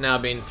days, and it's now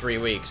been 3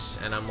 weeks.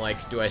 And I'm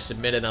like, do I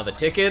submit another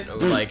ticket? Or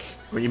like...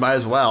 Well, you might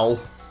as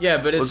well. Yeah,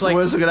 but it's like...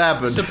 What's gonna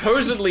happen?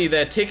 Supposedly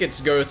their tickets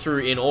go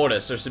through in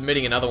order, so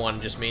submitting another one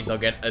just means I'll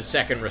get a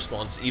second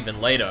response even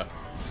later.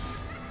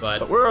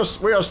 But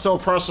we are still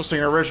processing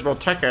your original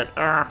ticket.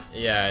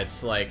 Yeah,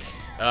 it's like...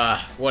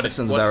 what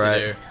to do?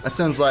 That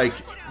sounds like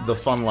the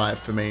fun life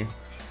for me.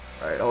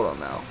 Alright, hold on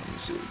now. Let me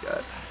see what we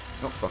got.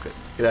 Oh, fuck it.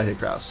 Get out of here,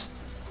 Kraus.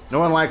 No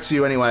one likes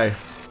you anyway.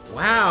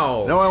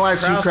 Wow. No one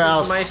likes you,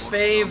 Kraus. Kraus is my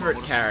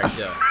favorite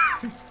character.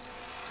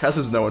 Kraus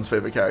is no one's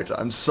favorite character.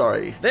 I'm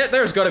sorry.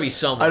 There's got to be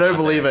someone. I don't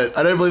believe it.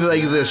 I don't believe it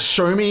exists.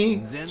 Show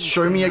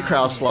me a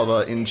Kraus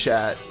lover in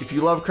chat. If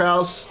you love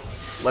Kraus,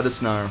 let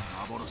us know.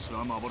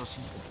 Oh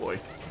boy.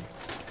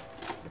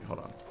 Hold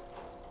on.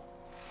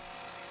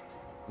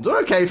 I'm doing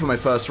okay for my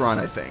first run,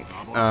 I think.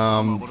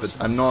 But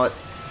I'm not...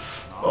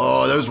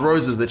 Oh, those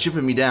roses, they're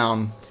chipping me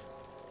down.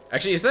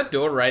 Actually, is that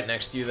door right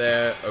next to you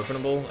there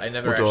openable? I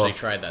never actually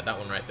tried that. That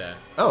one right there.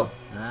 Oh.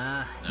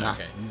 Nah.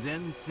 Okay.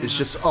 It's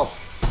just... Oh.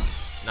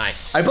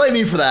 Nice. I blame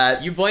you for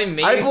that. You blame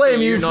me. I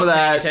blame you for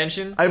that.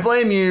 Attention? I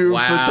blame you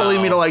for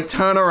telling me to like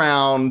turn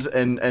around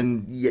and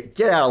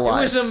get out of life.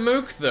 It was a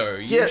mook though.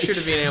 You should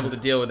have been able to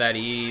deal with that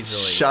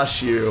easily.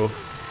 Shush you.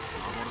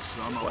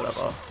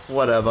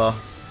 Whatever.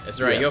 That's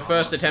right. Your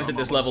first attempt at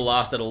this level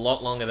lasted a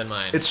lot longer than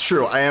mine. It's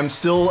true. I am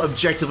still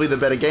objectively the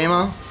better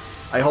gamer.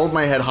 I hold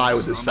my head high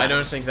with this fact. I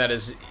don't think that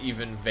is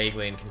even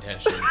vaguely in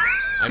contention.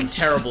 I'm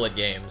terrible at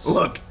games.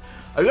 Look,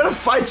 I gotta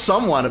fight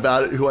someone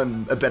about it who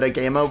I'm a better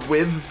gamer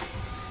with.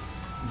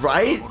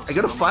 Right? I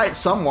gotta fight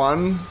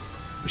someone.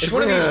 It's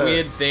one of these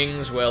weird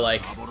things where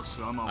like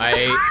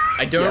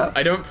I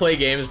don't play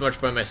games much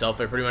by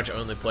myself. I pretty much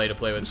only play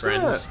with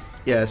friends.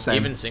 Yeah, same.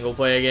 Even single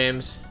player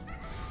games.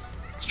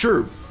 It's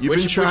true. You've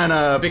been trying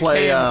to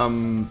play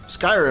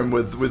Skyrim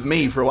with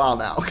me for a while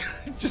now.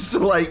 Just to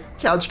like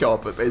couch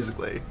co-op it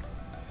basically.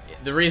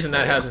 The reason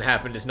that hasn't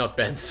happened is not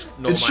Ben's.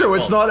 It's true.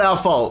 It's not our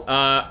fault.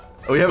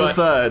 We have a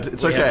third.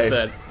 It's okay. We have a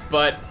third.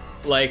 But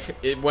like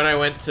when I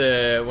went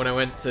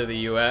to the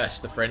US,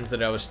 the friends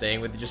that I was staying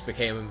with just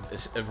became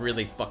a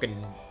really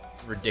fucking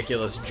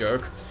ridiculous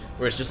joke.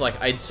 Where it's just like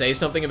I'd say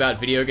something about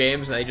video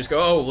games and they just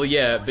go, "Oh well,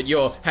 yeah, but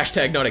you're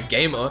hashtag not a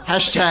gamer."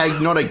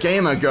 Hashtag not a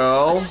gamer,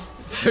 girl.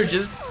 So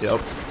just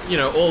you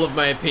know, all of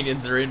my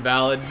opinions are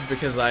invalid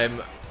because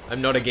I'm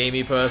not a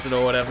gamey person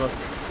or whatever.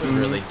 It was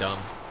really dumb.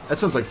 That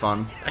sounds like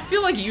fun. I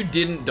feel like you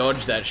didn't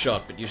dodge that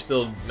shot, but you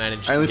still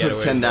managed to get away. I only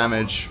took 10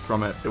 damage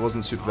from it. It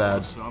wasn't super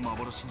bad.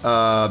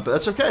 But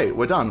that's okay.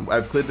 We're done.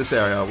 I've cleared this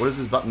area. What does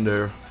this button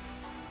do?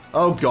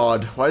 Oh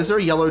god. Why is there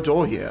a yellow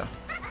door here?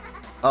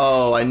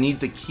 Oh, I need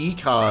the key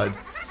card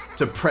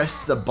to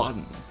press the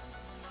button.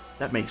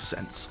 That makes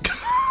sense.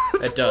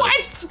 It does.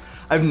 What?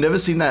 I've never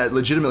seen that,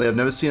 legitimately, I've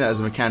never seen that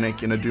as a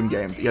mechanic in a Doom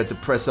game. You had to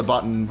press a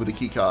button with a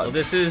keycard. Well,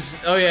 this is,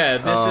 this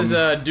is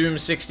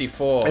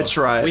DOOM64. That's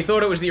right. We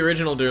thought it was the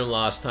original Doom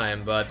last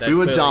time, but that we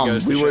were dumb.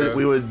 Goes to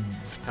we were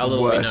how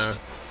little we know.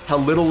 How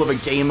little of a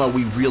gamer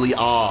we really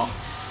are.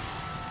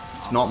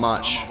 It's not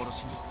much.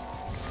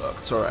 Look,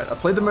 it's alright. I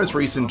played the most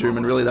recent Doom,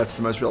 and really that's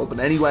the most relevant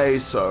anyway,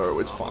 so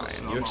it's fine.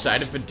 You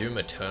excited for Doom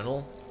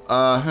Eternal?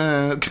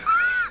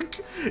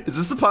 Is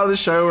this the part of the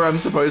show where I'm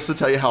supposed to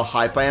tell you how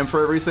hype I am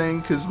for everything?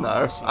 Because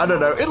no, I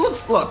don't know. It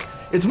looks, look,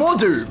 it's more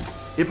Doom.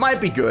 It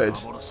might be good.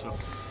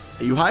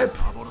 Are you hype?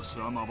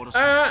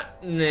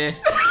 Nah.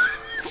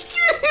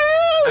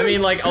 I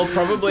mean, like, I'll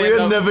probably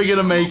We're never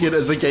gonna make it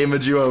as a gamer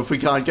duo if we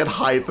can't get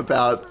hype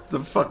about the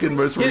fucking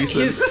most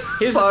recent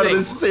part of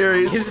this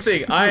series. Here's the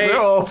thing, We're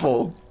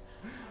awful.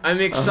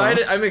 I'm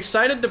excited. I'm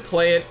excited to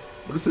play it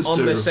what does this on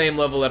do? the same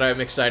level that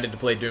I'm excited to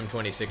play Doom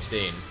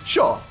 2016.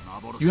 Sure.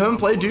 You haven't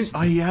played Doom?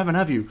 Oh, you haven't,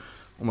 have you?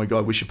 Oh my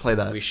god, we should play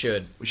that. We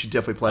should. We should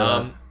definitely play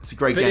that. It's a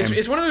great game.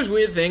 It's one of those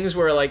weird things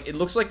where, like, it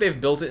looks like they've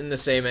built it in the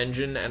same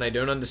engine, and I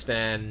don't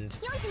understand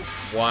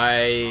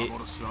why...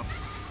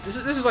 This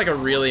is like a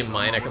really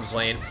minor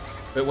complaint,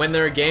 but when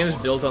there are games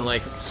built on,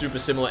 like, super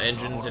similar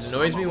engines, it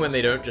annoys me when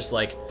they don't just,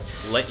 like,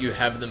 let you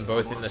have them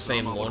both in the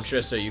same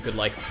launcher so you could,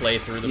 like, play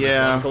through them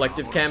as one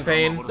collective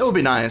campaign. That would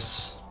be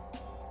nice.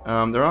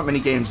 There aren't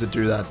many games that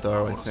do that,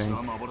 though, I think.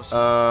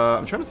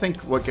 I'm trying to think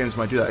what games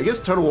might do that. I guess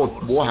Total War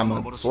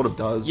Warhammer sort of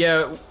does.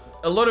 Yeah,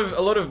 a lot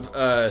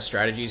of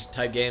strategies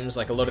type games,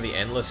 like a lot of the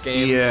endless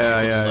games.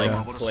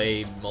 Yeah,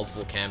 play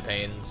multiple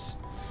campaigns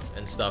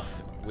and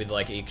stuff with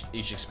like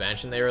each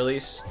expansion they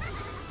release.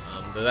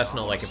 Though that's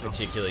not like a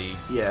particularly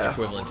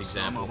equivalent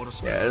example.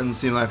 Yeah, it doesn't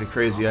seem like a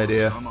crazy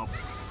idea.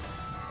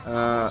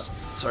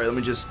 Sorry, let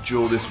me just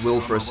jewel this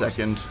will for a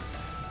second.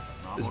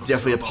 There's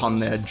definitely a pun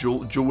there.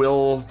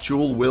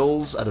 Jewel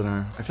wills? I don't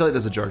know. I feel like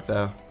there's a joke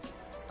there.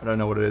 I don't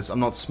know what it is. I'm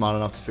not smart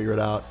enough to figure it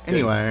out.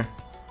 Anyway.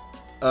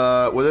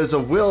 Well, there's a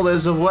will,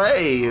 there's a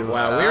way.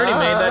 Wow, we already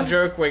made that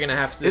joke. We're gonna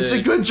have to... It's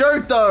a good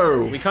joke,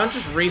 though. We can't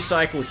just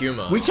recycle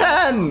humor. We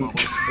can.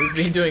 We've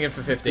been doing it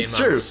for 15 months.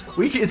 It's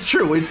true. It's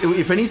true.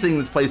 If anything,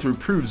 this playthrough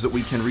proves that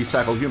we can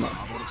recycle humor.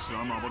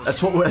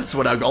 That's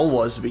what our goal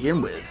was to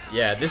begin with.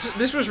 Yeah,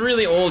 this was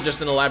really all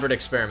just an elaborate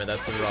experiment.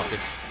 That's the rocket.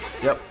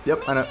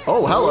 Yep, I know.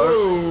 Oh,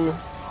 hello.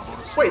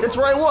 Whoa. Wait, that's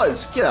where I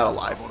was. Get out of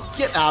life.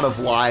 Get out of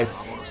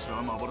life.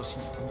 I'm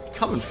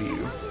coming for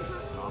you.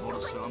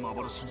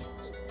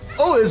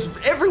 Oh,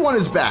 everyone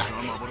is back.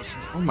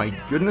 Oh my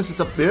goodness,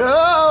 it's a...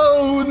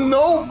 Oh,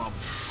 no.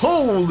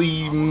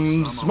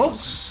 Holy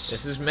smokes.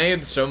 This is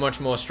made so much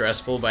more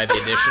stressful by the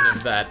addition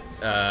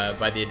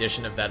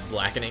of that,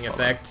 blackening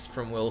effect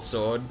from Will's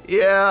sword.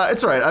 Yeah,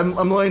 it's alright. I'm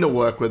learning to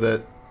work with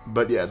it.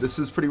 But yeah, this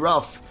is pretty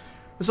rough.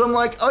 So I'm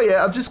like, oh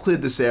yeah, I've just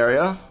cleared this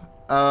area.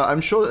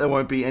 I'm sure that there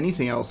won't be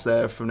anything else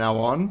there from now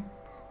on.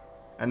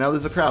 And now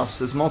there's a Kraus.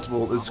 There's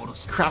multiple. There's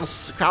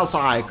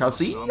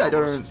Krausei. I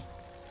don't...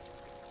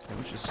 Let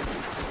me just take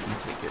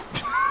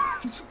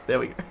it. There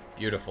we go.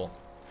 Beautiful.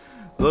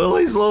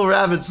 These little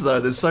rabbits, though,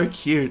 they're so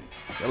cute.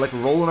 They're like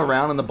rolling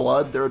around in the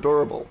blood. They're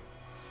adorable.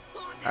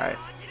 Alright,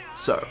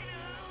 so.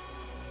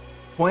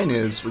 Point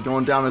is, we're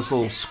going down this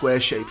little square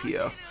shape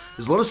here.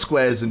 There's a lot of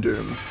squares in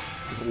Doom.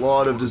 There's a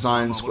lot of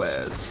design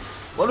squares.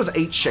 A lot of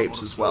 8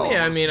 shapes as well.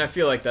 Yeah, I mean, I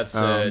feel like that's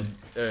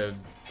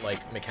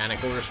like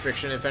mechanical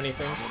restriction, if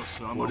anything.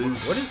 What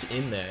is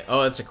in there?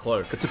 Oh, it's a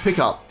cloak. It's a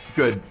pickup.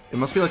 Good. It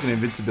must be like an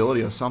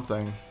invincibility or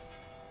something.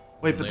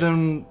 Wait, but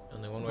then...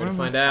 Only one way to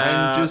find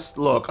out.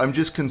 I'm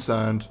just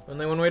concerned.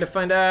 Only one way to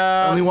find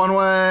out. Only one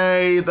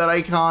way that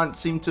I can't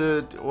seem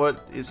to...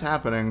 What is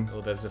happening?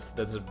 Oh, there's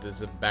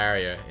a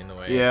barrier in the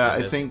way. Yeah,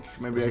 I think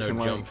maybe I can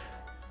no jump.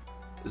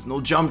 There's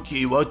no jump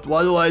key. What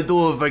do I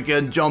do if I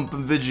can't jump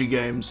in video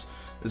games?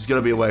 There's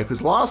gotta be a way,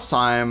 because last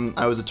time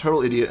I was a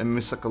total idiot and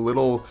missed like a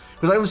little...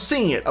 Because I was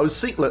seeing it. I want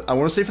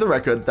to say for the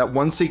record, that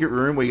one secret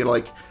room where you get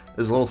like...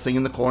 There's a little thing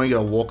in the corner, you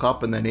gotta walk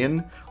up and then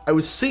in. I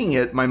was seeing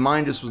it, my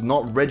mind just was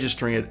not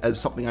registering it as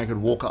something I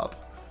could walk up.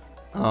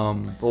 The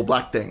little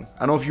black thing.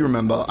 I don't know if you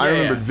remember. Yeah, I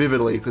remember it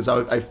vividly, because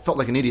I felt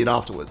like an idiot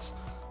afterwards.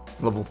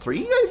 Level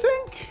 3, I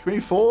think? Maybe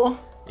 4?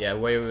 Yeah,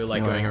 where we were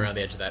like going around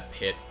the edge of that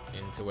pit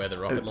into where the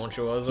rocket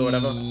launcher was or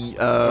whatever.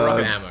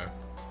 Rocket ammo.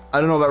 I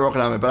don't know about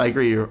rocket ammo, but I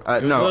agree. It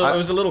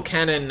was a little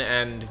cannon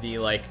and the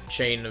like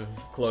chain of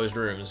closed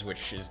rooms,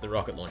 which is the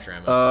rocket launcher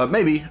ammo.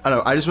 Maybe. I don't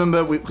know. I just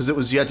remember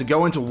because you had to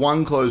go into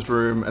one closed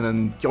room and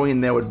then going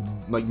in there would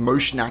like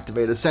motion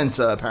activate a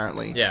sensor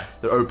apparently. Yeah.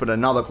 That opened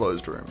another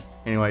closed room.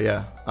 Anyway,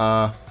 yeah.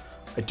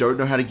 I don't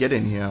know how to get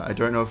in here. I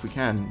don't know if we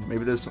can.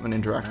 Maybe there's something to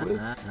interact with.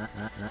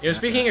 You know,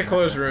 speaking of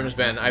closed rooms,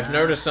 Ben, I've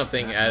noticed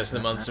something as the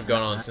months have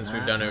gone on since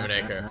we've done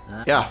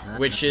DOOMineko. Yeah.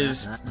 Which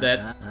is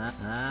that...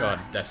 God,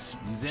 that's...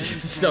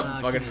 Just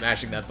stop fucking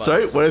mashing that button.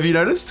 Sorry, what have you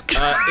noticed?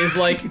 Is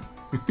like...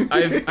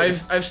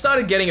 I've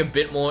started getting a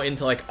bit more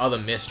into like other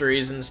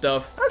mysteries and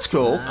stuff. That's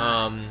cool.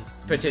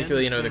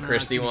 Particularly, you know, the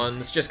Christie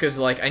ones. Just because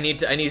like I need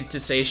to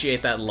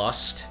satiate that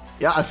lust.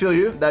 Yeah, I feel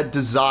you. That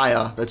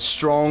desire, that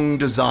strong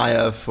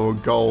desire for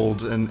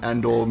gold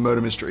and or murder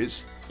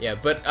mysteries. Yeah,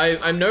 but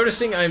I'm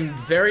noticing I'm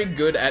very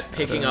good at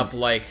picking up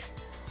like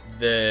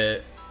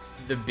the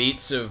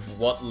beats of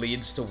what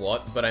leads to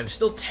what, but I'm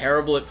still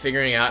terrible at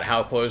figuring out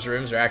how closed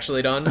rooms are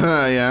actually done.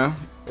 Yeah.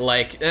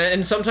 Like,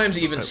 and sometimes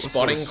even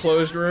spotting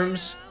closed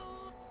rooms.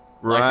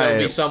 Right. Like,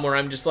 there'll be some where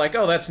I'm just like,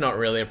 oh, that's not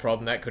really a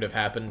problem, that could have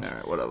happened.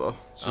 Alright, whatever.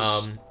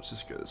 Let's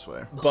just go this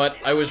way. But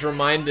I was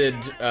reminded,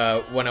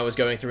 when I was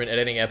going through and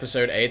editing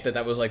episode 8,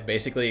 that was, like,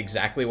 basically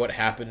exactly what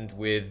happened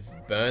with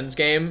Burns'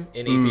 game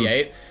in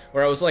EP8,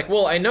 where I was like,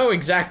 well, I know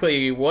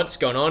exactly what's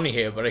gone on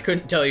here, but I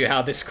couldn't tell you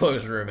how this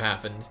closed room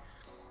happened.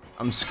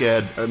 I'm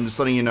scared. I'm just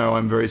letting you know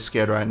I'm very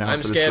scared right now.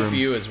 I'm scared for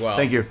you as well.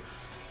 Thank you.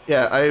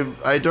 Yeah,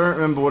 I don't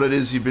remember what it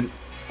is you've been...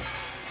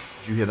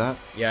 Did you hear that?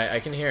 Yeah, I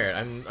can hear it.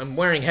 I'm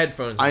wearing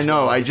headphones. I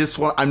know.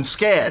 I'm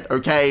scared.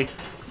 Okay.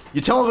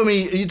 You're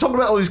talking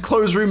about all these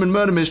closed room and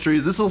murder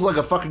mysteries. This looks like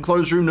a fucking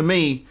closed room to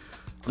me.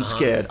 I'm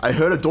scared. I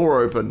heard a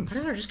door open. I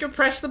don't know. Just go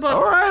press the button.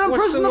 All right, I'm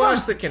pressing the button.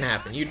 What's the worst that can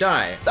happen? You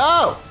die.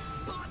 Oh!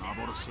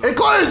 It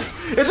closed!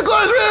 It's a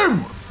closed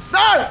room!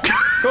 No!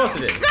 Of course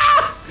it is.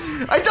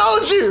 I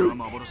told you!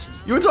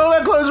 You were talking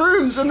about closed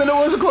rooms, and then it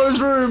was a closed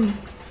room.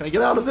 Can I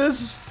get out of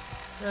this?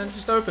 It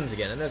just opens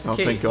again, and there's the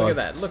key. Thank God. Look at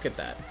that. Look at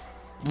that.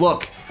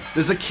 Look,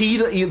 there's a key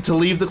to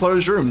leave the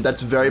closed room.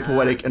 That's very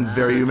poetic and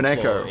very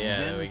DOOMineko. Yeah,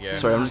 there we go.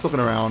 Sorry, I'm just looking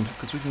around,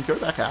 because we can go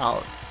back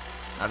out.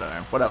 I don't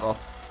know, whatever.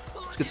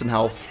 Let's get some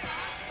health.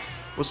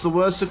 What's the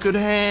worst that could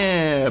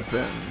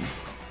happen?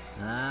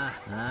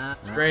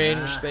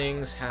 Strange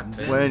things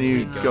happen. When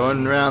you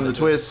going around the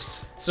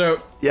twist.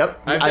 So, yep,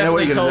 I know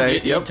what you're gonna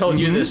say. I've told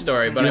you this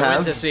story, but I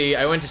went to see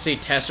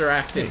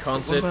Tesseract in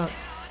concert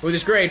with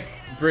this great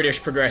British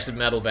progressive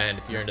metal band,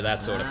 if you're into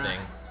that sort of thing.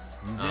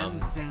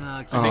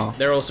 I think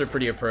they're also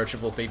pretty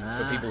approachable for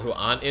people who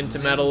aren't into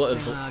metal,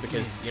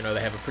 because you know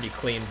they have a pretty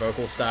clean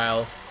vocal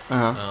style.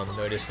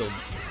 Though it is still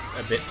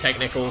a bit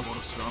technical.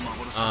 Just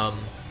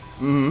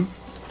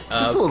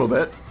a little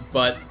bit.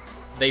 But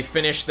they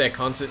finished their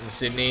concert in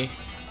Sydney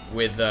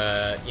with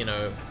you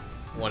know,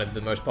 one of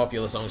the most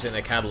popular songs in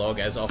their catalog,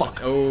 as often.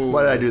 Fuck. Oh,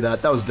 why did I do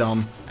that? That was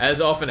dumb.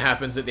 As often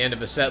happens at the end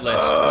of a set list,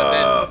 but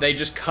then they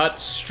just cut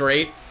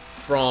straight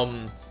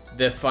from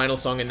the final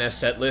song in their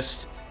set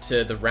list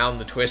to the Round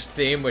the Twist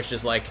theme, which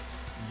is like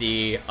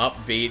the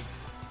upbeat,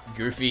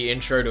 goofy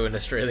intro to an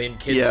Australian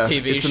kids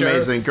TV it's show.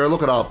 It's amazing. Go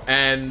look it up.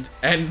 And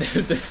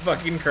the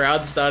fucking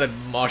crowd started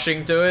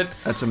moshing to it.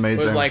 That's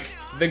amazing. It was like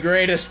the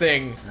greatest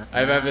thing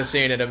I've ever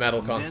seen at a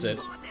metal concert.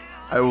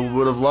 I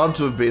would have loved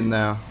to have been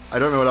there. I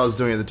don't know what I was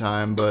doing at the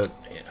time, but...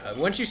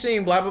 weren't you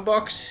seeing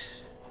Blabberbox?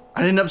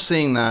 I ended up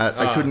seeing that.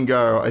 I couldn't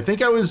go. I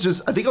think I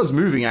was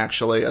moving,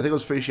 actually. I think I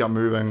was finishing up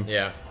moving.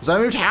 Yeah. Because I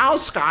moved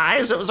house,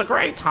 guys. It was a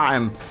great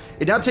time.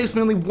 It now takes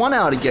me only 1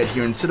 hour to get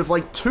here instead of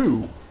like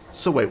 2.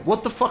 So wait,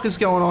 what the fuck is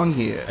going on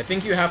here? I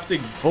think you have to...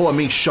 Oh, I'm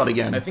being shot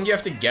again. I think you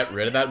have to get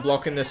rid of that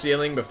block in the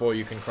ceiling before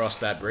you can cross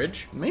that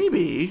bridge.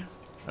 Maybe.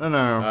 I don't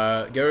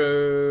know.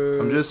 Go...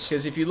 I'm just...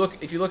 Because if you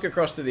look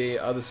across to the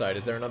other side,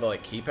 is there another,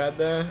 like, keypad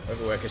there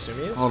over where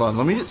Kasumi is? Hold on,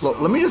 let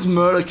me just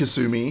murder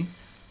Kasumi.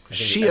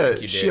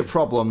 She a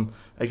problem.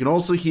 I can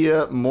also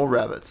hear more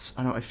rabbits.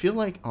 I know, I feel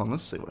like... Oh,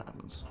 let's see what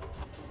happens.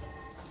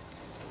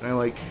 Can I,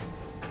 like...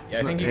 Yeah,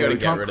 I think you gotta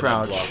get rid of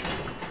that block.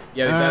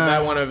 Yeah,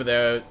 that one over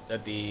there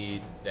at the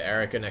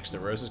Erica next to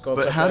Rose's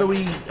corpse. But how do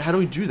we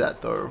do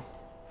that, though?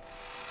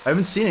 I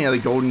haven't seen any other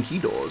golden key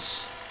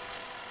doors.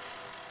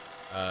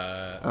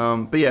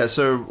 But yeah,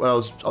 so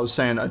what I was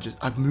saying,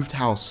 I've moved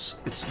house.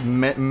 It's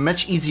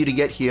much easier to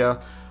get here.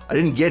 I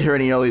didn't get here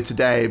any earlier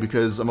today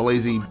because I'm a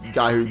lazy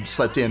guy who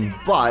slept in,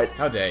 but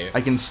how dare you?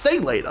 I can stay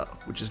later,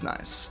 which is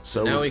nice.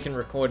 So now we can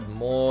record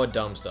more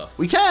dumb stuff.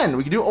 We can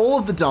do all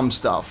of the dumb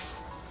stuff.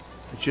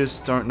 I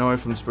just don't know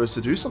if I'm supposed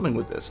to do something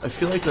with this. I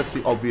feel like that's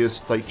the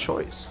obvious like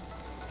choice.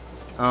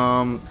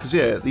 Because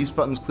yeah, these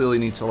buttons clearly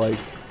need to like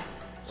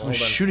someone's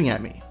shooting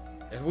at me.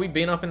 Have we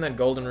been up in that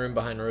golden room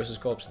behind Rose's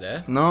corpse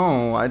there?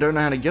 No, I don't know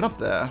how to get up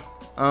there.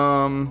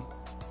 I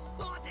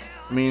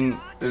mean,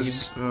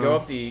 there's... go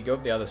up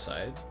the other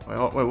side.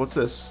 Wait, what's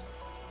this?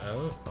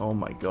 Oh. Oh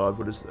my god,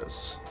 what is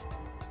this?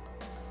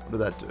 What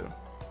did that do?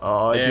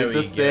 Oh, there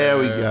we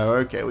go.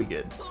 Okay, we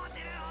good.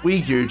 We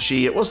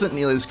Gucci. It wasn't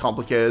nearly as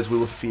complicated as we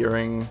were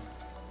fearing.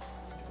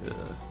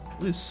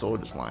 His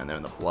sword is lying there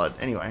in the blood.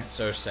 Anyway.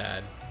 So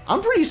sad.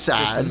 I'm pretty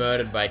sad. Just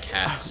murdered by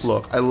cats.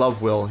 Look, I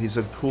love Will. He's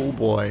a cool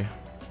boy.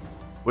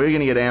 We're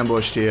gonna get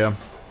ambushed here.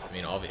 I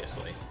mean,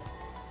 obviously.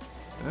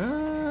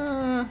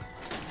 There's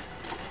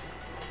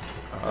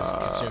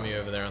Kasumi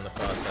over there on the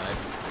far side.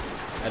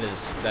 That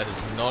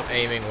is not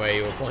aiming where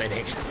you were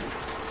pointing.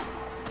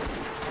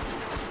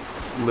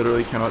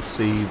 Literally cannot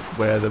see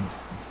where the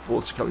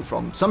bullets are coming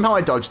from. Somehow I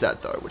dodged that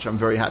though, which I'm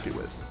very happy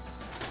with.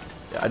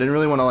 Yeah, I didn't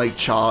really want to like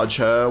charge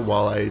her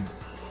while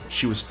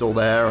she was still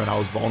there and I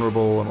was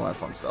vulnerable and all that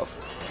fun stuff.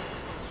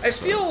 I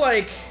feel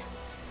like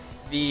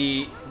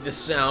the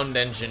sound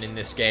engine in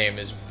this game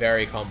is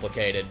very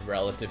complicated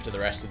relative to the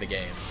rest of the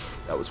game.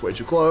 That was way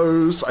too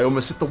close. I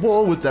almost hit the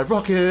wall with that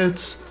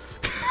rocket.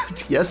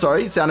 Yeah,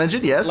 sorry, sound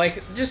engine, yes.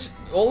 Like, just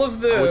all of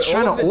the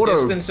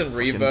distance and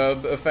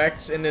reverb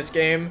effects in this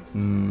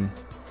game.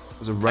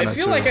 Was a runner I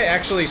feel like I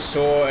actually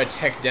saw a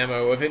tech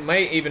demo of it.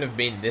 Might even have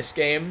been this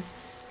game.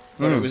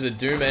 But it was a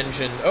Doom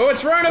engine. Oh,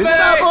 it's Ronabay! Is it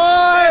that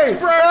boy?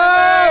 It's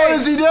Ronabay! What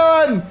is he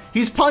doing?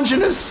 He's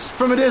punching us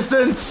from a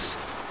distance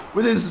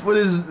with his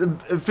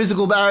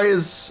physical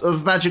barriers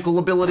of magical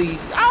ability.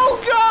 Oh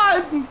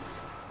god!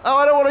 Oh,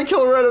 I don't want to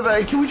kill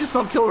Ronabay. Can we just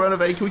not kill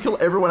Ronabay? Can we kill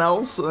everyone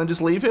else and then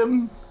just leave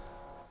him?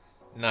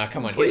 Nah,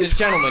 come on. He's a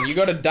gentleman. You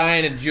gotta die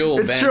in a duel,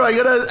 Ben. It's true. I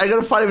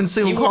gotta fight him in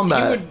single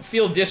combat. He would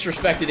feel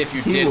disrespected if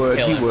you did kill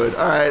him. He would.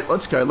 All right,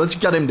 let's go. Let's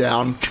gut him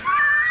down.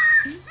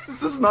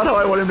 This is not how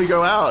I want him to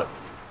go out.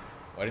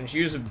 Why didn't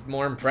you use a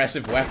more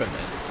impressive weapon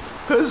then?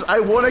 Because I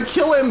want to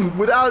kill him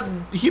without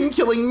him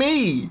killing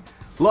me.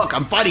 Look,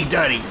 I'm fighting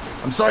dirty.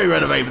 I'm sorry,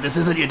 Ronabay, but this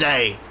isn't your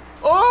day.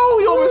 Oh,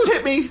 he almost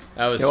hit me.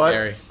 That was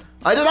scary.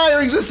 I deny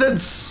your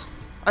existence.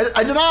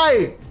 I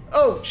deny.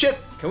 Oh shit.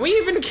 Can we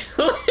even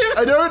kill him?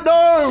 I don't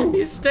know.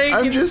 He's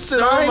taking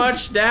so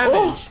much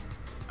damage.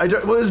 Oh,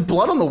 well, there's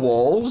blood on the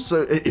wall,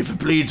 so if it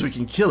bleeds, we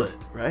can kill it,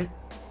 right?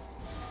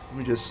 Let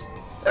me just.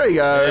 There he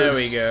goes.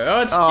 There we go.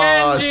 Oh, it's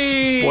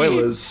Genji.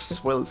 Spoilers.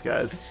 Spoilers,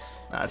 guys.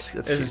 Nah, that's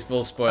this is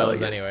full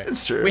spoilers anyway.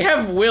 It's true. We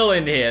have Will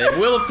in here.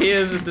 Will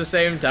appears at the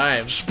same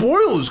time.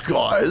 Spoilers,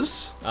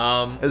 guys.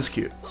 It's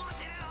cute.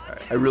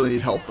 Right, I really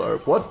need help though.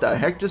 What the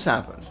heck just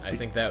happened? I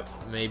think that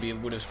maybe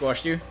would have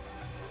squashed you.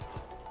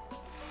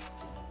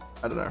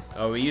 I don't know.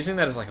 Oh, we're using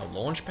that as like a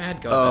launch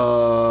pad?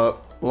 God,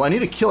 well, I need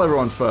to kill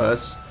everyone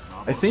first.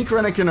 I think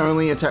Rena can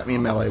only attack me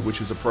in melee,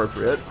 which is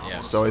appropriate. Yeah.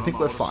 So I think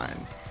we're fine.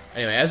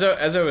 Anyway, as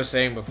I was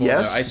saying before,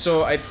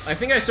 though, I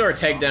think I saw a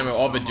tech demo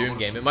of a Doom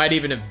game. It might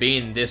even have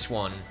been this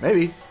one.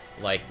 Maybe.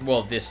 like,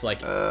 well, this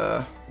like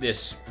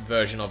this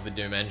version of the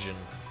Doom engine,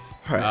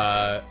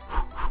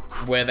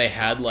 where they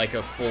had like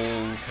a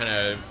full kind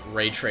of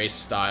ray trace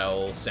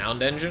style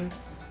sound engine.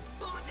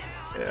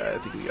 Yeah, I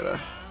think we gotta.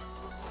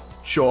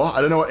 Sure,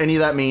 I don't know what any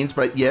of that means,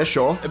 but yeah,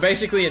 sure.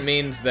 Basically, it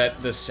means that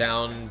the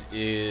sound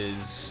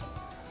is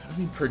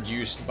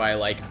produced by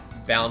like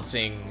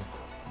bouncing.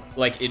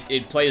 Like,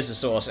 it plays the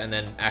source and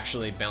then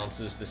actually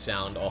bounces the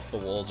sound off the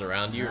walls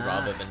around you,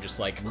 rather than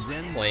just, like,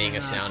 playing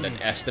a sound and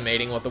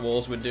estimating what the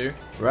walls would do.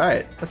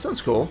 Right. That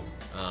sounds cool.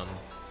 Am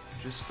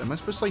I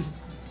supposed to, like,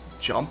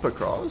 jump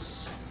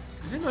across?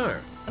 I don't know.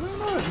 I don't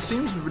know. It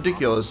seems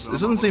ridiculous. This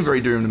doesn't seem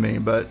very Doom to me,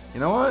 but you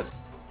know what?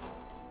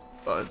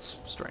 Oh, it's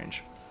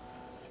strange.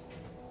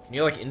 Can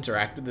you, like,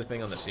 interact with the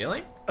thing on the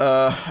ceiling?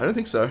 I don't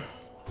think so.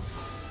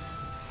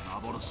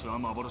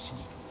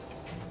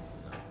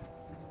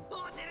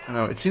 I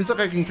don't know, it seems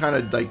like I can kind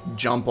of like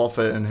jump off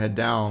it and head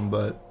down,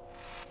 but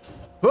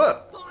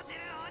I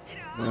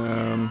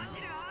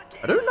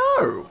don't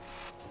know.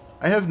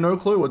 I have no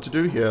clue what to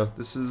do here.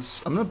 This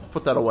is, I'm gonna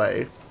put that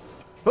away.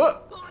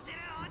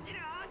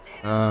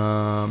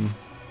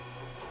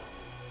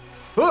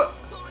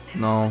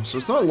 No, so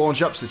it's not a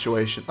launch up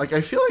situation. Like, I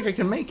feel like I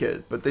can make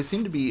it, but they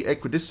seem to be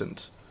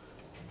equidistant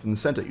from the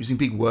center, using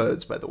big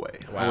words, by the way.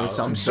 Wow,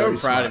 I'm so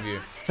proud of you.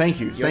 Thank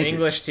you, Your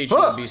English teacher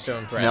would be so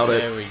impressed. Now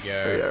there we go.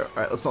 There we go.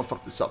 Alright, let's not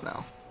fuck this up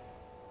now.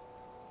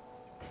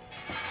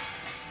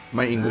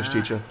 My English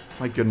teacher.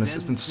 My goodness,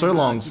 it's been so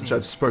long since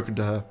I've spoken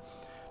to her.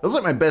 That was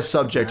like my best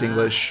subject,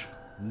 English.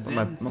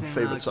 My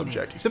favorite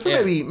subject. Except for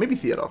maybe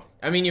theater.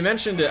 I mean, you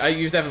mentioned it,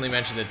 you've definitely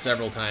mentioned it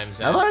several times.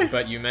 Have I?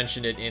 But you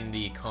mentioned it in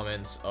the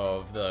comments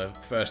of the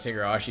first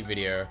Higurashi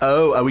video.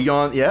 Oh, are we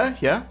going? Yeah,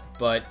 yeah.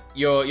 But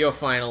your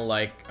final,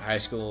 like, high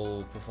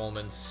school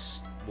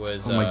performance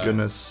was... Oh my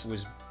goodness.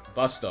 Was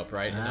Bus Stop,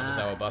 right?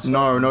 Hinazawa Bus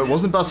Stop? No, it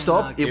wasn't Bus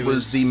Stop. It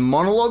was the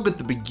monologue at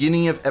the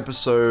beginning of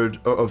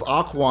of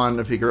Arc 1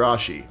 of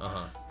Higurashi.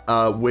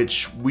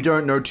 Which we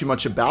don't know too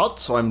much about,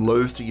 so I'm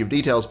loath to give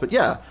details. But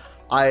yeah,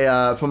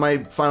 for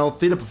my final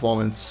theater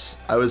performance,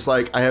 I was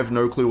like, I have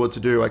no clue what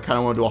to do. I kind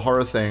of want to do a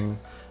horror thing.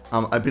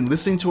 I've been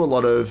listening to a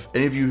lot of,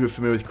 any of you who are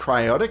familiar with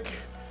Cryotic,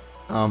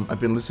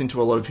 I've been listening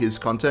to a lot of his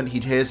content. He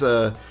has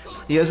a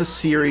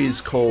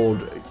series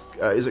called,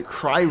 is it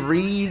Cry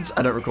Reads?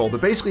 I don't recall,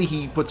 but basically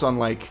he puts on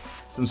like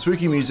some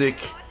spooky music.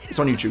 It's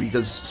on YouTube. He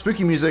does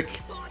spooky music.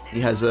 He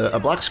has a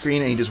black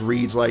screen and he just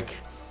reads like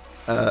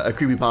a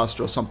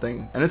creepypasta or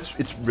something, and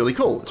it's really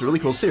cool. It's a really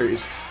cool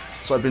series.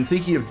 So I've been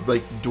thinking of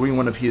like doing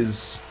one of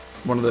the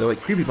like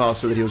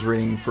creepypasta that he was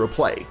reading for a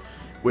play,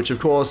 which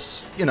of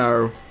course, you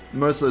know,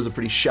 most of those are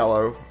pretty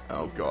shallow.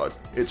 Oh god,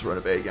 it's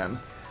Runaway again.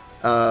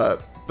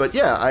 But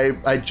yeah,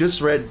 I just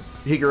read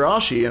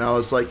Higurashi and I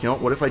was like, you know,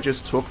 what if I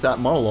just took that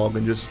monologue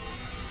and just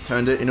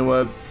turned it into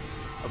a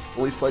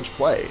fully fledged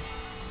play?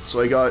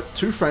 So I got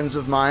two friends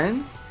of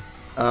mine,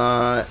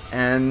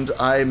 and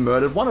I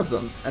murdered one of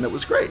them, and it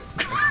was great.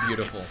 That's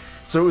beautiful.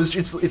 So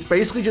it's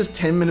basically just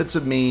 10 minutes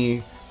of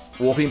me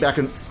walking back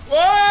and...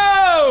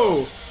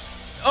 Whoa!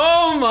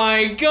 Oh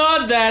my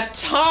god, that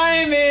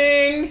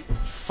timing!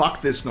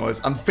 Fuck this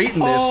noise. I'm beating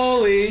this.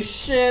 Holy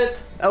shit.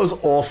 That was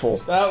awful.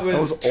 That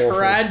was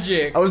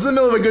tragic. I was in the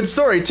middle of a good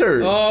story,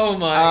 too. Oh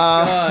my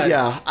god.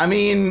 Yeah, I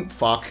mean,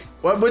 fuck.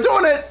 Well, we're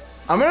doing it!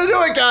 I'm gonna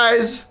do it,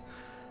 guys!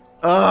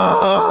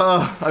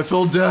 I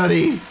feel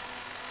dirty.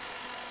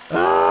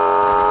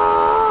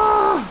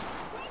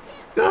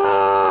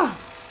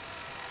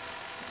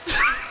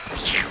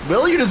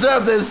 Will, you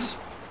deserve this.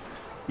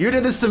 You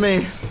did this to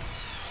me.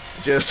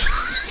 Just...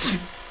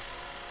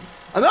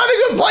 I'm not in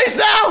a good place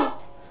now!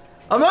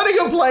 I'm not in a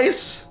good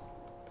place!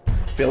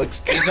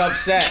 Felix. He's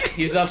upset.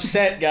 He's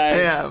upset,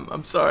 guys. I am.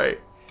 I'm sorry.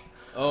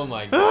 Oh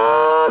my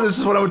god. This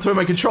is what I would throw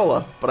my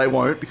controller, but I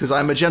won't because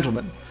I'm a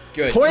gentleman.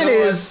 Good. Point you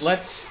know is...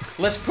 Let's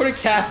put a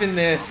cap in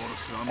this,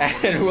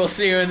 and we'll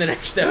see you in the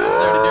next episode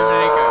of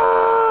DOOMineko.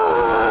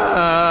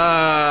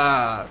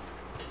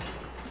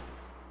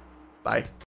 Bye.